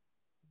Lord.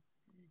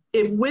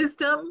 If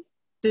wisdom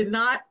did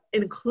not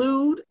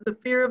include the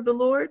fear of the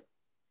Lord,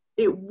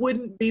 it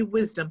wouldn't be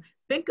wisdom.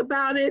 Think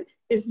about it.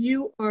 If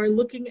you are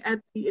looking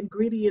at the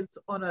ingredients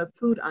on a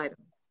food item,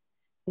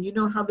 and you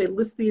know how they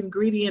list the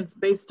ingredients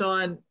based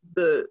on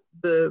the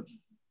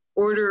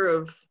order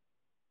of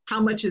how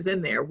much is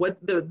in there. What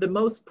the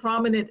most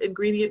prominent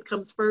ingredient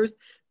comes first,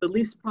 the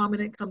least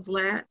prominent comes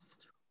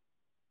last.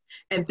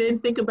 And then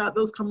think about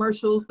those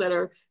commercials that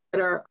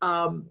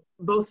are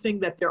boasting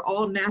that they're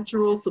all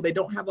natural, so they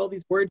don't have all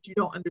these words you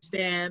don't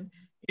understand,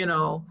 you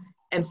know.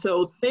 And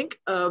so think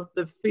of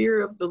the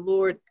fear of the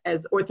Lord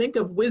as, or think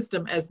of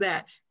wisdom as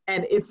that,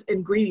 and its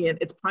ingredient,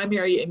 its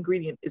primary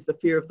ingredient is the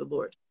fear of the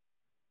Lord.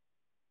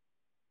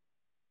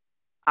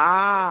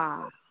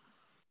 Ah.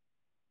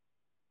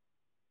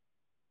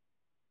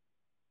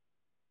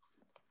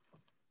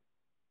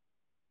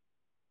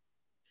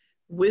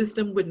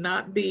 Wisdom would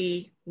not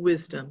be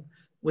wisdom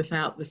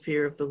without the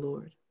fear of the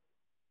Lord.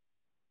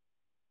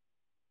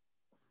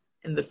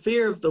 And the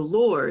fear of the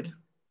Lord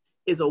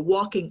is a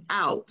walking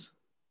out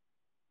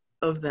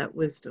of that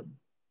wisdom.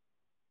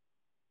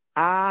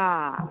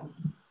 Ah.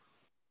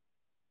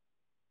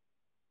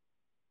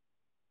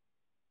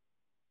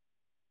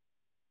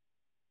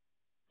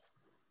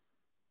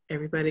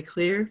 Everybody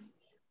clear?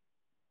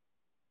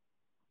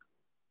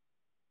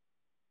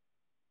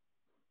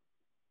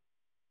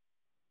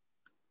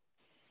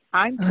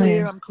 I'm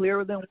clear. I'm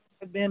clearer than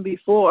I've been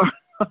before.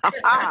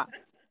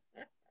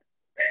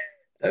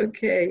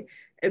 Okay,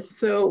 and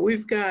so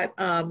we've got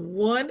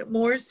one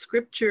more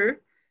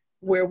scripture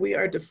where we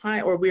are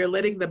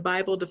letting the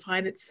Bible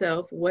define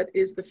itself. What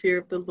is the fear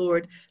of the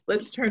Lord?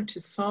 Let's turn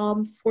to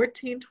Psalm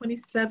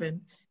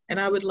 14:27, and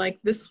I would like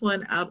this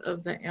one out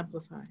of the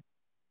Amplified.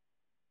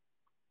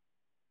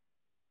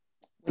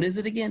 What is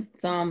it again?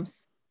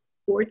 Psalms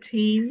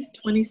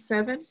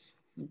 14:27.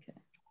 Okay.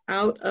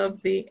 Out of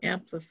the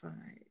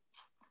Amplified.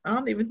 I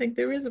don't even think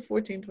there is a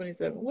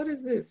 14:27. What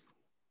is this?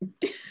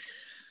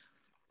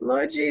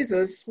 Lord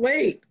Jesus,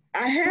 wait,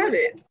 I have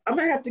it. I'm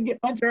gonna have to get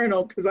my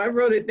journal because I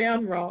wrote it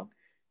down wrong.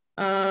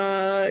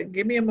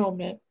 Give me a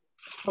moment.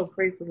 Oh,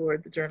 praise the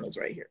Lord, the journal's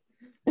right here.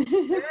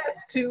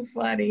 That's too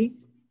funny.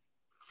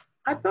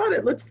 I thought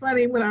it looked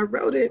funny when I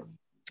wrote it.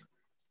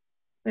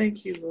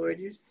 Thank you, Lord,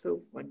 you're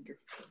so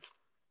wonderful.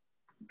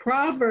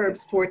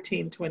 Proverbs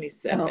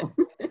 14:27. Oh.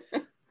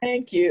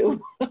 Thank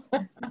you.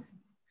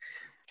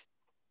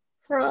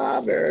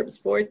 Proverbs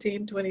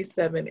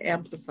 14:27,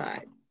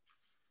 Amplified.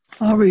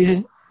 I'll read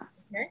it.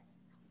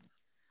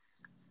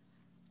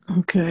 Okay.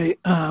 Okay.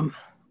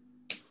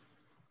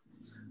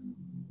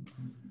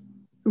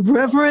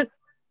 Reverent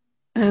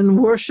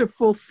and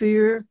worshipful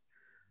fear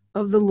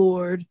of the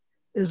Lord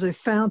is a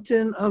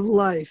fountain of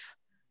life,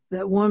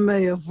 that one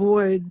may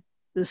avoid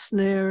the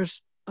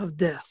snares of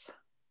death.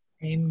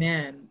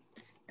 Amen.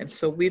 And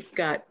so we've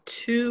got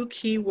two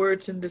key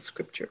words in the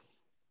scripture.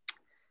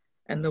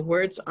 And the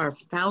words are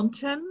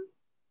fountain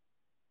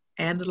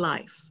and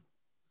life.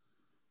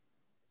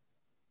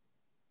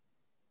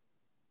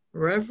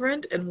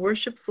 Reverent and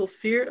worshipful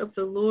fear of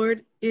the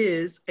Lord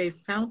is a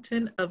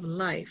fountain of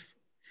life,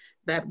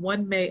 that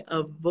one may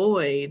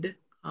avoid,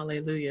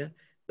 hallelujah,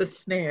 the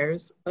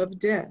snares of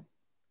death.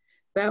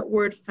 That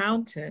word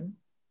fountain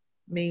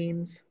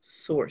means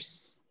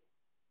source.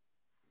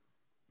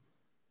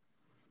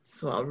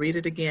 So I'll read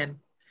it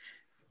again.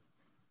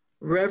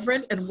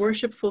 Reverent and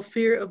worshipful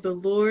fear of the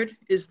Lord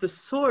is the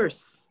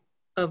source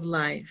of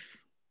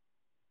life,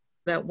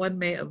 that one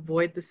may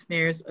avoid the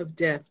snares of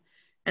death.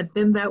 And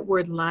then that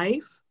word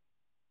life,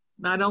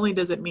 not only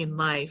does it mean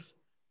life,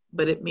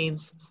 but it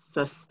means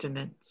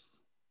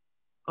sustenance.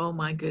 Oh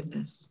my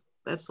goodness,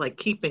 that's like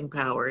keeping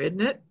power, isn't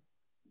it?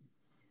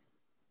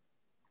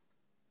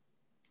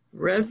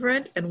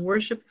 Reverent and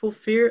worshipful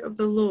fear of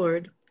the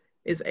Lord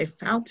is a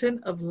fountain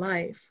of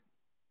life.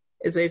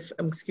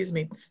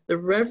 The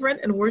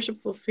reverent and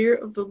worshipful fear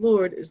of the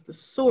Lord is the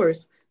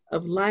source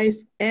of life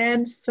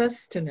and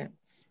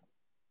sustenance,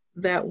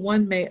 that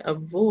one may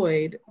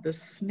avoid the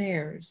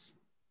snares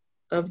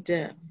of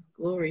death.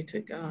 Glory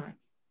to God.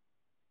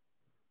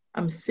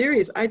 I'm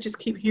serious. I just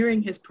keep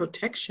hearing his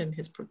protection,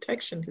 his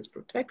protection, his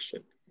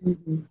protection.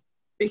 Mm-hmm.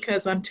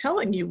 Because I'm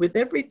telling you, with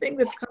everything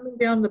that's coming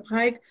down the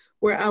pike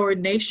where our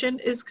nation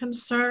is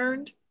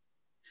concerned,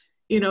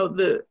 you know,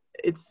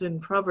 it's in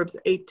Proverbs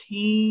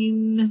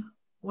 18, I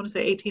want to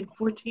say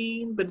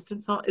 18:14, but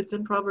it's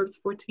in Proverbs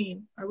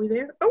 14. Are we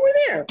there? Oh, we're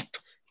there.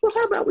 Well,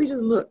 how about we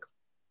just look?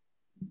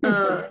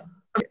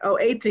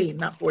 18,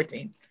 not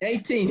 14.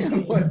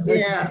 18.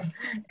 Yeah,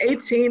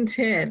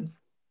 18:10.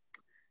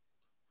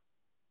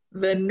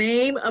 The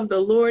name of the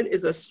Lord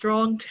is a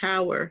strong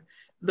tower.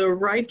 The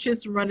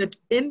righteous runneth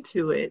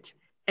into it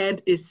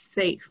and is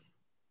safe.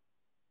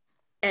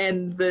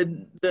 And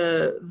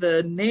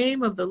the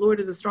name of the Lord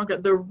is a strong tower.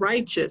 The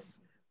righteous.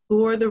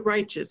 Who are the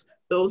righteous?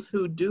 Those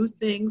who do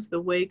things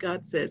the way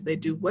God says. They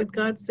do what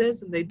God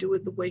says and they do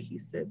it the way he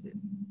says it.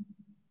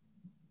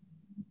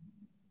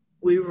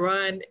 We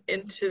run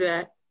into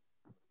that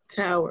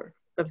tower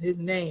of his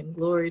name.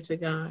 Glory to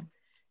God.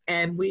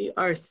 And we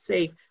are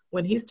safe.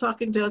 When he's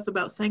talking to us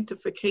about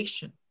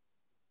sanctification,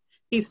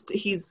 he's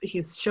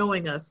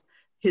showing us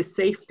his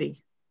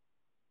safety.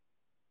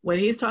 When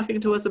he's talking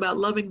to us about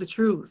loving the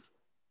truth,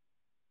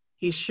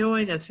 he's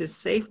showing us his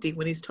safety.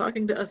 When he's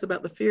talking to us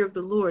about the fear of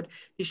the Lord,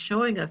 he's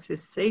showing us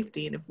his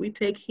safety. And if we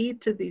take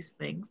heed to these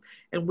things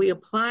and we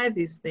apply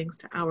these things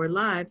to our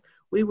lives,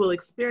 we will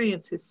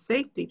experience his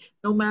safety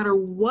no matter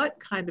what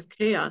kind of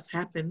chaos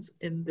happens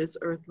in this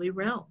earthly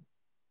realm.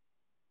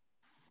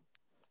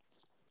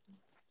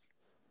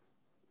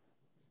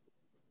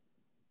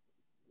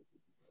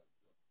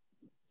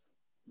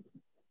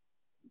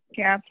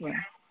 Catherine.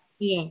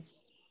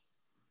 Yes.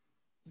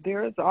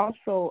 There is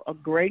also a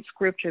great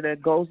scripture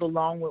that goes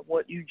along with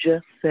what you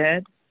just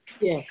said.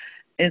 Yes.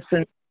 It's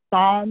in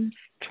Psalms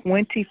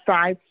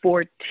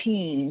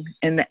 25:14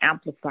 in the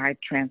Amplified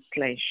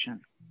Translation.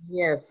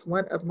 Yes,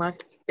 one of my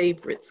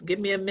favorites. Give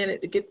me a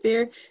minute to get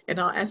there, and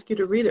I'll ask you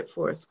to read it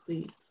for us,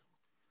 please.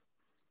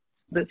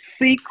 The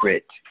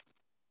secret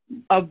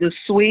of the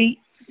sweet,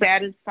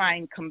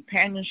 satisfying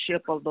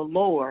companionship of the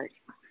Lord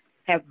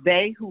have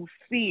they who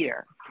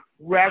fear,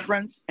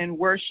 reverence, and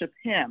worship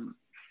him.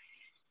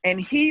 And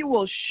he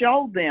will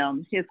show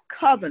them his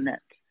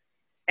covenant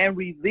and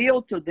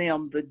reveal to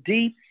them the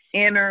deep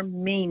inner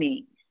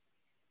meaning.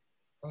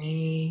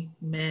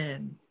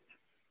 Amen.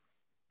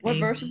 What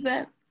Amen. verse is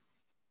that?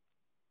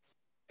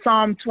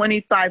 Psalm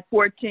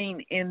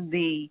 25:14 in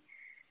the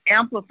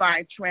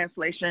Amplified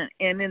Translation,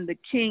 and in the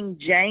King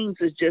James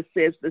it just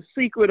says, the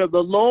secret of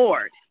the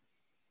Lord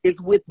is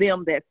with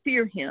them that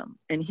fear him,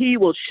 and he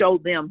will show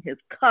them his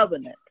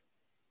covenant.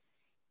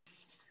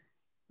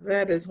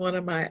 That is one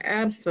of my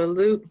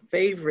absolute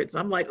favorites.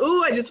 I'm like,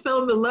 oh, I just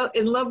fell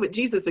in love with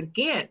Jesus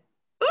again.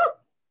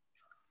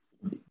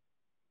 Ooh.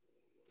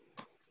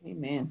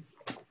 Amen.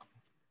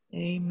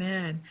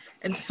 Amen.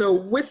 And so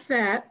with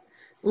that,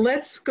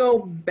 let's go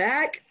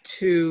back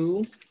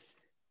to,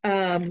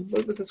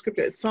 what was the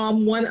scripture?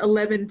 Psalm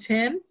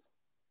 111:10.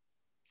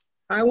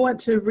 I want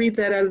to read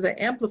that out of the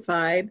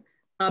Amplified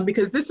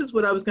because this is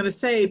what I was going to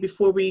say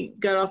before we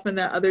got off in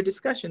that other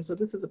discussion. So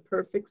this is a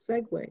perfect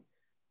segue.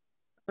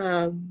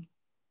 Psalm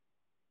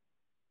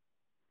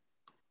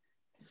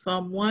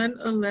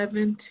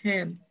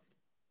 111:10.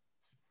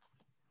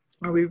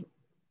 Are we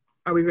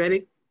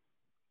ready?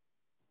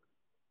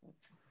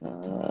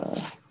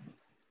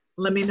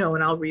 Let me know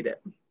and I'll read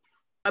it.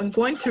 I'm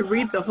going to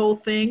read the whole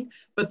thing,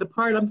 but the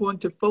part I'm going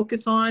to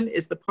focus on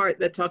is the part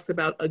that talks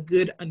about a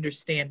good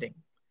understanding.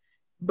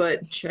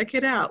 But check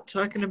it out,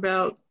 talking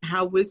about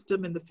how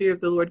wisdom and the fear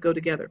of the Lord go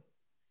together.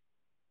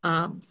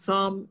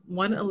 Psalm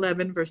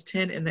 111, verse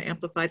 10 in the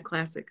Amplified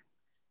Classic.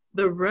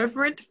 The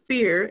reverent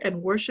fear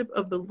and worship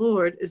of the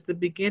Lord is the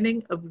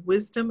beginning of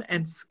wisdom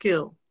and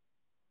skill,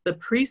 the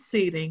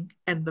preceding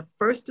and the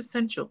first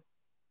essential,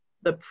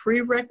 the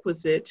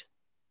prerequisite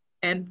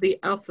and the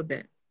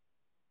alphabet.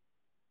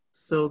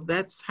 So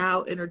that's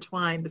how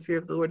intertwined the fear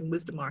of the Lord and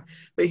wisdom are.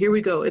 But here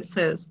we go. It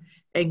says,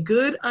 a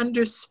good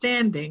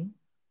understanding,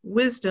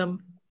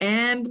 wisdom,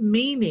 and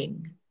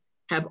meaning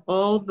have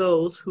all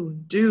those who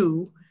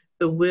do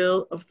the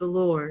will of the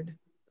Lord.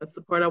 That's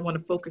the part I want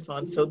to focus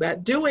on. So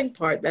that doing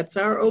part, that's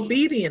our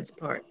obedience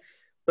part.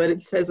 But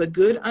it says a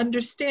good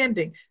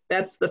understanding,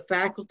 that's the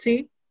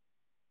faculty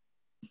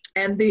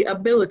and the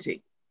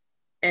ability.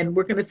 And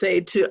we're going to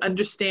say to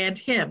understand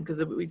him,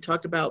 because we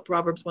talked about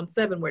Proverbs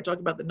 1:7, where it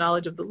talked about the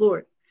knowledge of the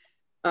Lord.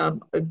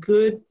 A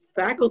good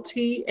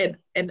faculty and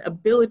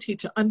ability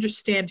to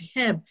understand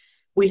him.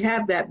 We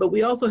have that, but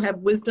we also have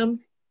wisdom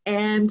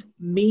and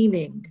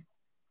meaning.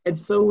 And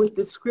so with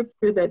the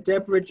scripture that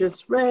Deborah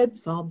just read,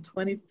 Psalm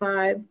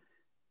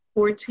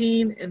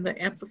 25:14 in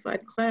the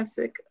Amplified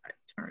Classic, I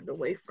turned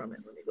away from it.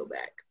 Let me go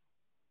back.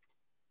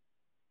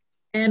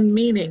 And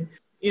meaning.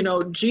 You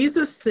know,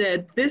 Jesus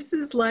said, this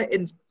is life,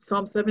 in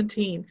Psalm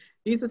 17,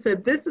 Jesus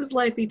said, this is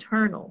life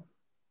eternal,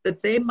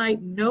 that they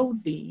might know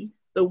thee,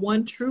 the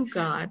one true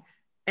God,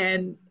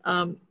 and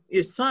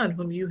your son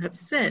whom you have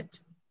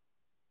sent.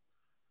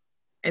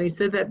 And he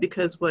said that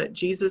because what?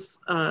 Jesus,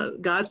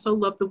 God so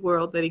loved the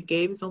world that he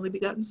gave his only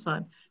begotten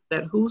son,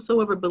 that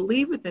whosoever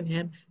believeth in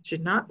him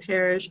should not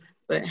perish,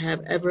 but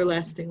have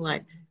everlasting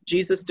life.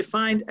 Jesus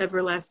defined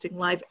everlasting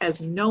life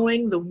as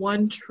knowing the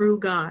one true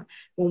God.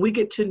 When we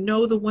get to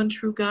know the one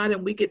true God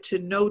and we get to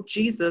know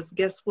Jesus,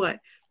 guess what?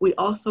 We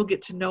also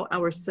get to know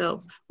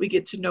ourselves. We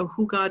get to know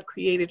who God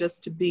created us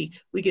to be.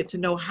 We get to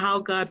know how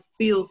God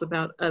feels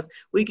about us.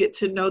 We get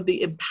to know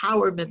the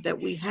empowerment that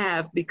we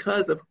have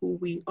because of who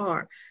we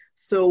are.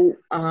 So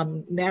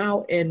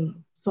now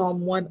in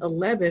Psalm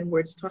 111,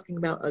 where it's talking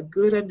about a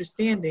good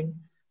understanding,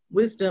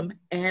 wisdom,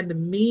 and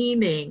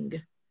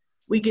meaning,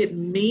 we get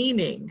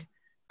meaning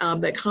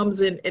that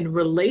comes in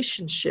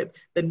relationship,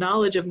 the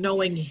knowledge of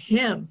knowing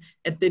him,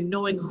 and then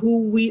knowing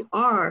who we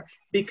are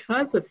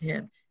because of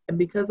him and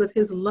because of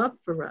his love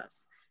for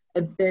us.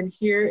 And then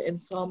here in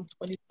Psalm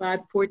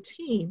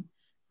 25:14,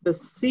 the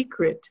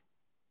secret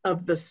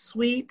of the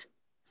sweet,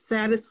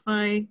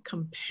 satisfying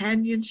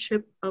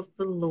companionship of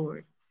the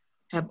Lord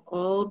have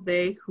all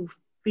they who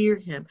fear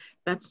him.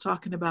 That's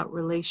talking about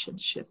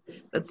relationship.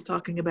 That's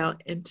talking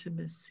about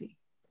intimacy.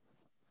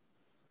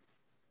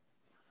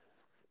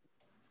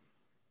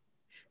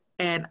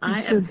 And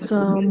I am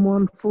Psalm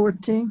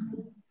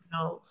 114.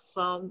 No,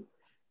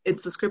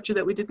 it's the scripture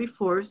that we did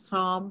before,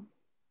 Psalm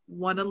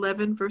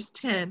 111, verse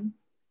 10.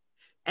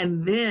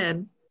 And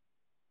then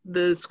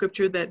the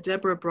scripture that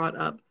Deborah brought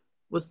up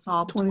was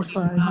Psalm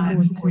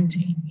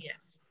 25:14.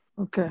 Yes.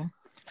 Okay.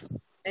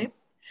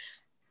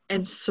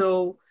 And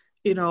so,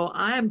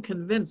 I am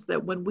convinced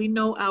that when we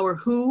know our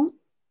who,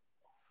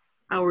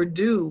 our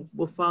do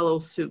will follow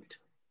suit.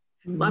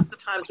 Lots of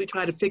times we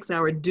try to fix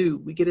our do.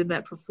 We get in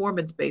that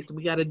performance base and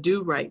we got to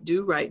do right,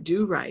 do right,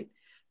 do right.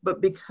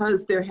 But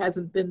because there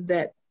hasn't been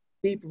that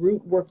deep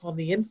root work on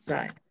the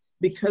inside,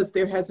 because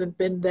there hasn't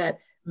been that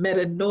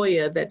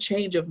metanoia, that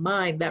change of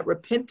mind, that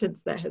repentance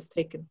that has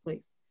taken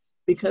place,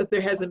 because there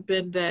hasn't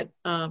been that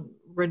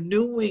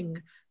renewing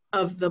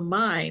of the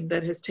mind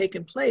that has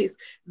taken place,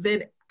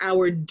 then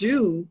our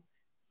do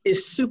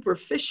is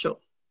superficial.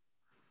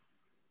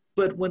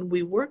 But when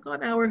we work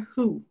on our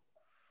who,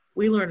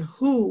 we learn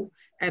who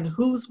and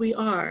whose we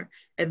are,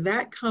 and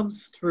that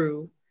comes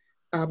through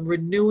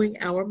renewing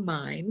our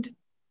mind,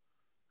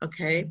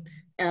 okay?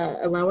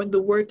 Allowing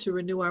the word to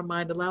renew our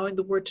mind, allowing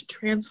the word to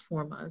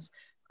transform us,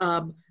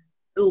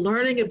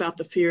 learning about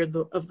the fear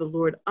of the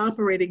Lord,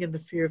 operating in the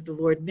fear of the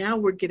Lord. Now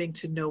we're getting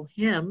to know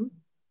him.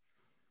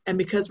 And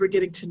because we're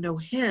getting to know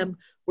him,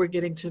 we're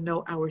getting to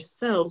know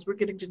ourselves. We're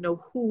getting to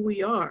know who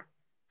we are.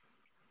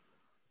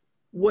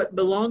 What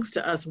belongs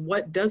to us,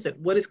 what doesn't,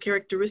 what is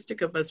characteristic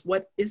of us,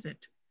 what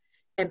isn't.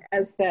 And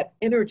as that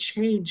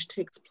interchange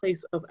takes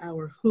place of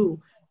our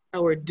who,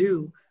 our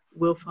do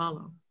will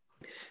follow.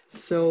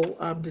 So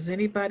does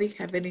anybody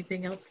have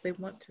anything else they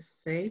want to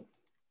say?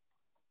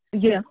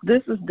 Yes,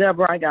 this is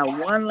Deborah. I got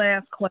one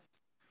last question.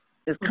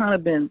 It's kind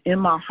of been in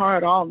my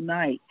heart all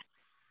night.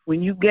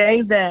 When you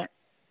gave that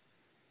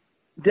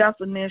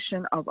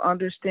definition of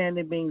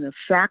understanding being the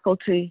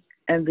faculty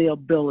and the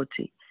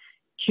ability,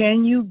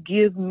 can you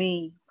give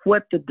me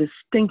what the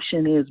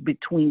distinction is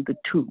between the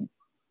two?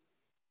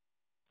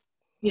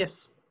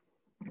 Yes.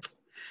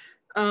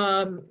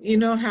 You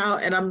know how,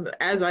 and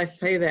as I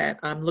say that,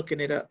 I'm looking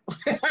it up.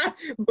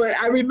 But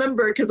I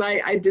remember because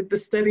I did the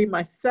study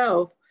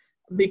myself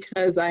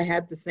because I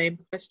had the same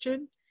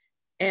question.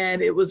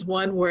 And it was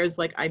one where it's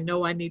like, I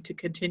know I need to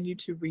continue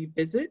to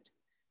revisit,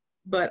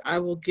 but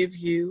I'll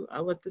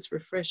let this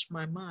refresh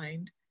my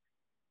mind.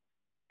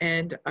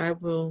 And I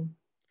will,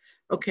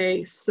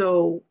 okay,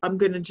 so I'm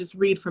going to just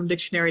read from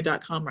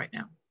dictionary.com right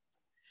now.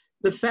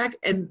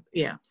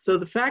 So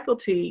the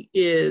faculty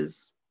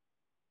is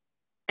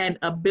an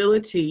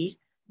ability,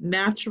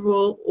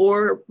 natural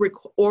or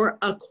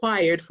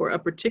acquired for a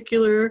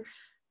particular,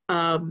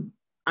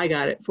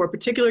 for a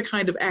particular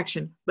kind of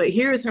action. But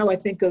here's how I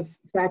think of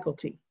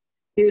faculty.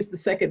 Here's the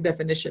second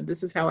definition.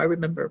 This is how I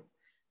remember.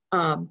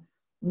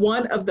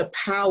 One of the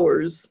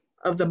powers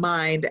of the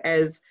mind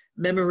as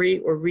memory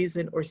or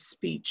reason or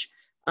speech,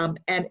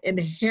 an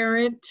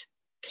inherent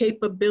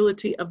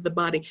capability of the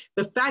body.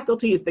 The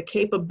faculty is the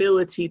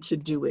capability to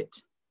do it.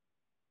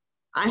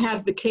 I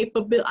have the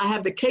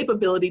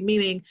capability,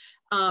 meaning,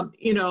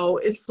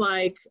 it's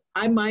like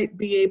I might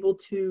be able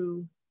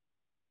to,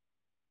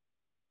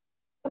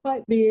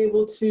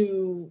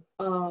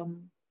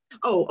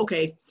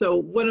 so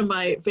one of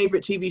my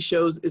favorite TV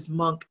shows is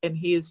Monk, and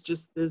he is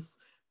just this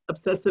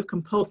obsessive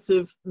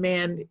compulsive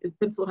man. His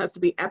pencil has to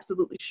be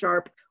absolutely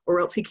sharp or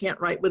else he can't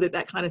write with it,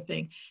 that kind of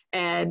thing.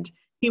 And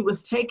he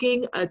was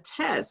taking a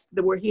test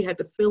where he had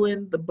to fill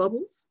in the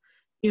bubbles,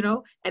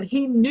 and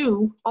he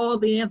knew all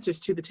the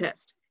answers to the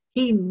test.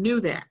 He knew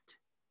that.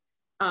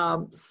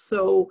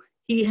 So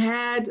he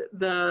had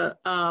the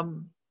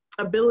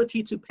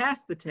ability to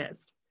pass the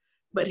test,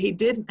 but he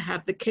didn't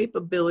have the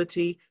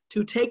capability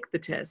to take the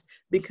test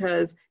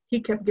because he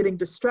kept getting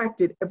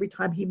distracted every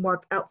time he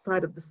marked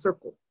outside of the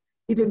circle.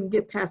 He didn't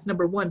get past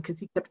number 1 because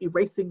he kept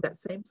erasing that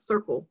same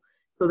circle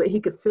so that he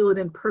could fill it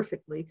in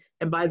perfectly.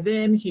 And by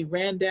then he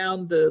ran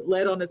down the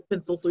lead on his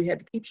pencil, so he had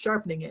to keep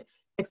sharpening it.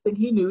 Next thing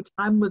he knew,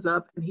 time was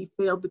up and he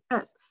failed the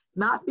test.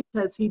 not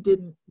because he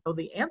didn't know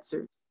the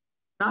answers,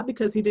 not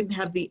because he didn't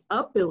have the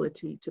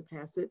ability to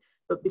pass it,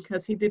 but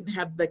because he didn't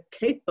have the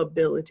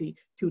capability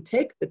to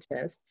take the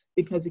test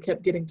because he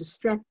kept getting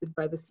distracted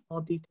by the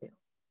small details.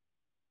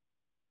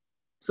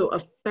 So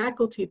a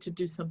faculty to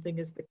do something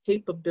is the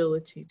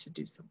capability to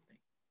do something.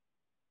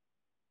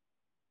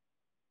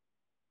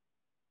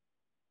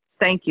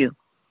 Thank you.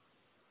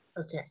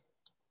 Okay.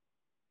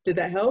 Did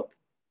that help?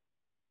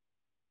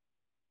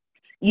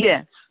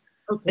 Yes.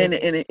 Okay. And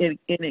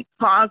it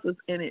causes,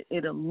 and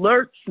it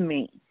alerts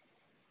me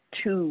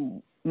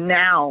to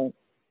now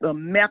the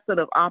method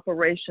of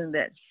operation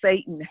that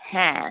Satan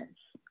has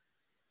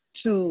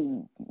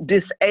to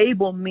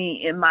disable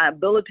me in my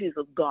abilities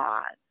of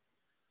God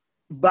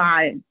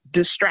by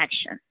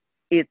distraction.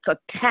 It's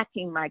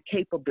attacking my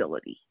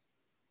capability.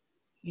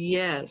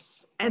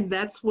 Yes. And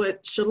that's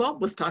what Shalom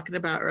was talking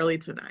about earlier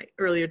tonight,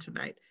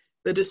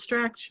 the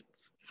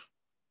distractions.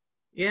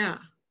 Yeah.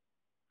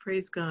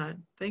 Praise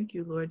God. Thank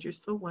you, Lord. You're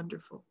so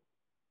wonderful.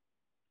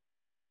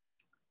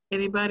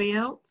 Anybody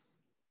else?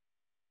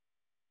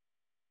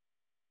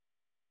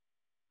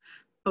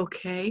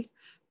 Okay.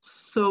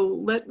 So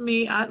let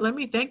me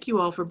thank you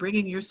all for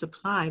bringing your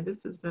supply.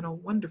 This has been a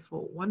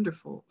wonderful,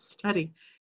 wonderful study.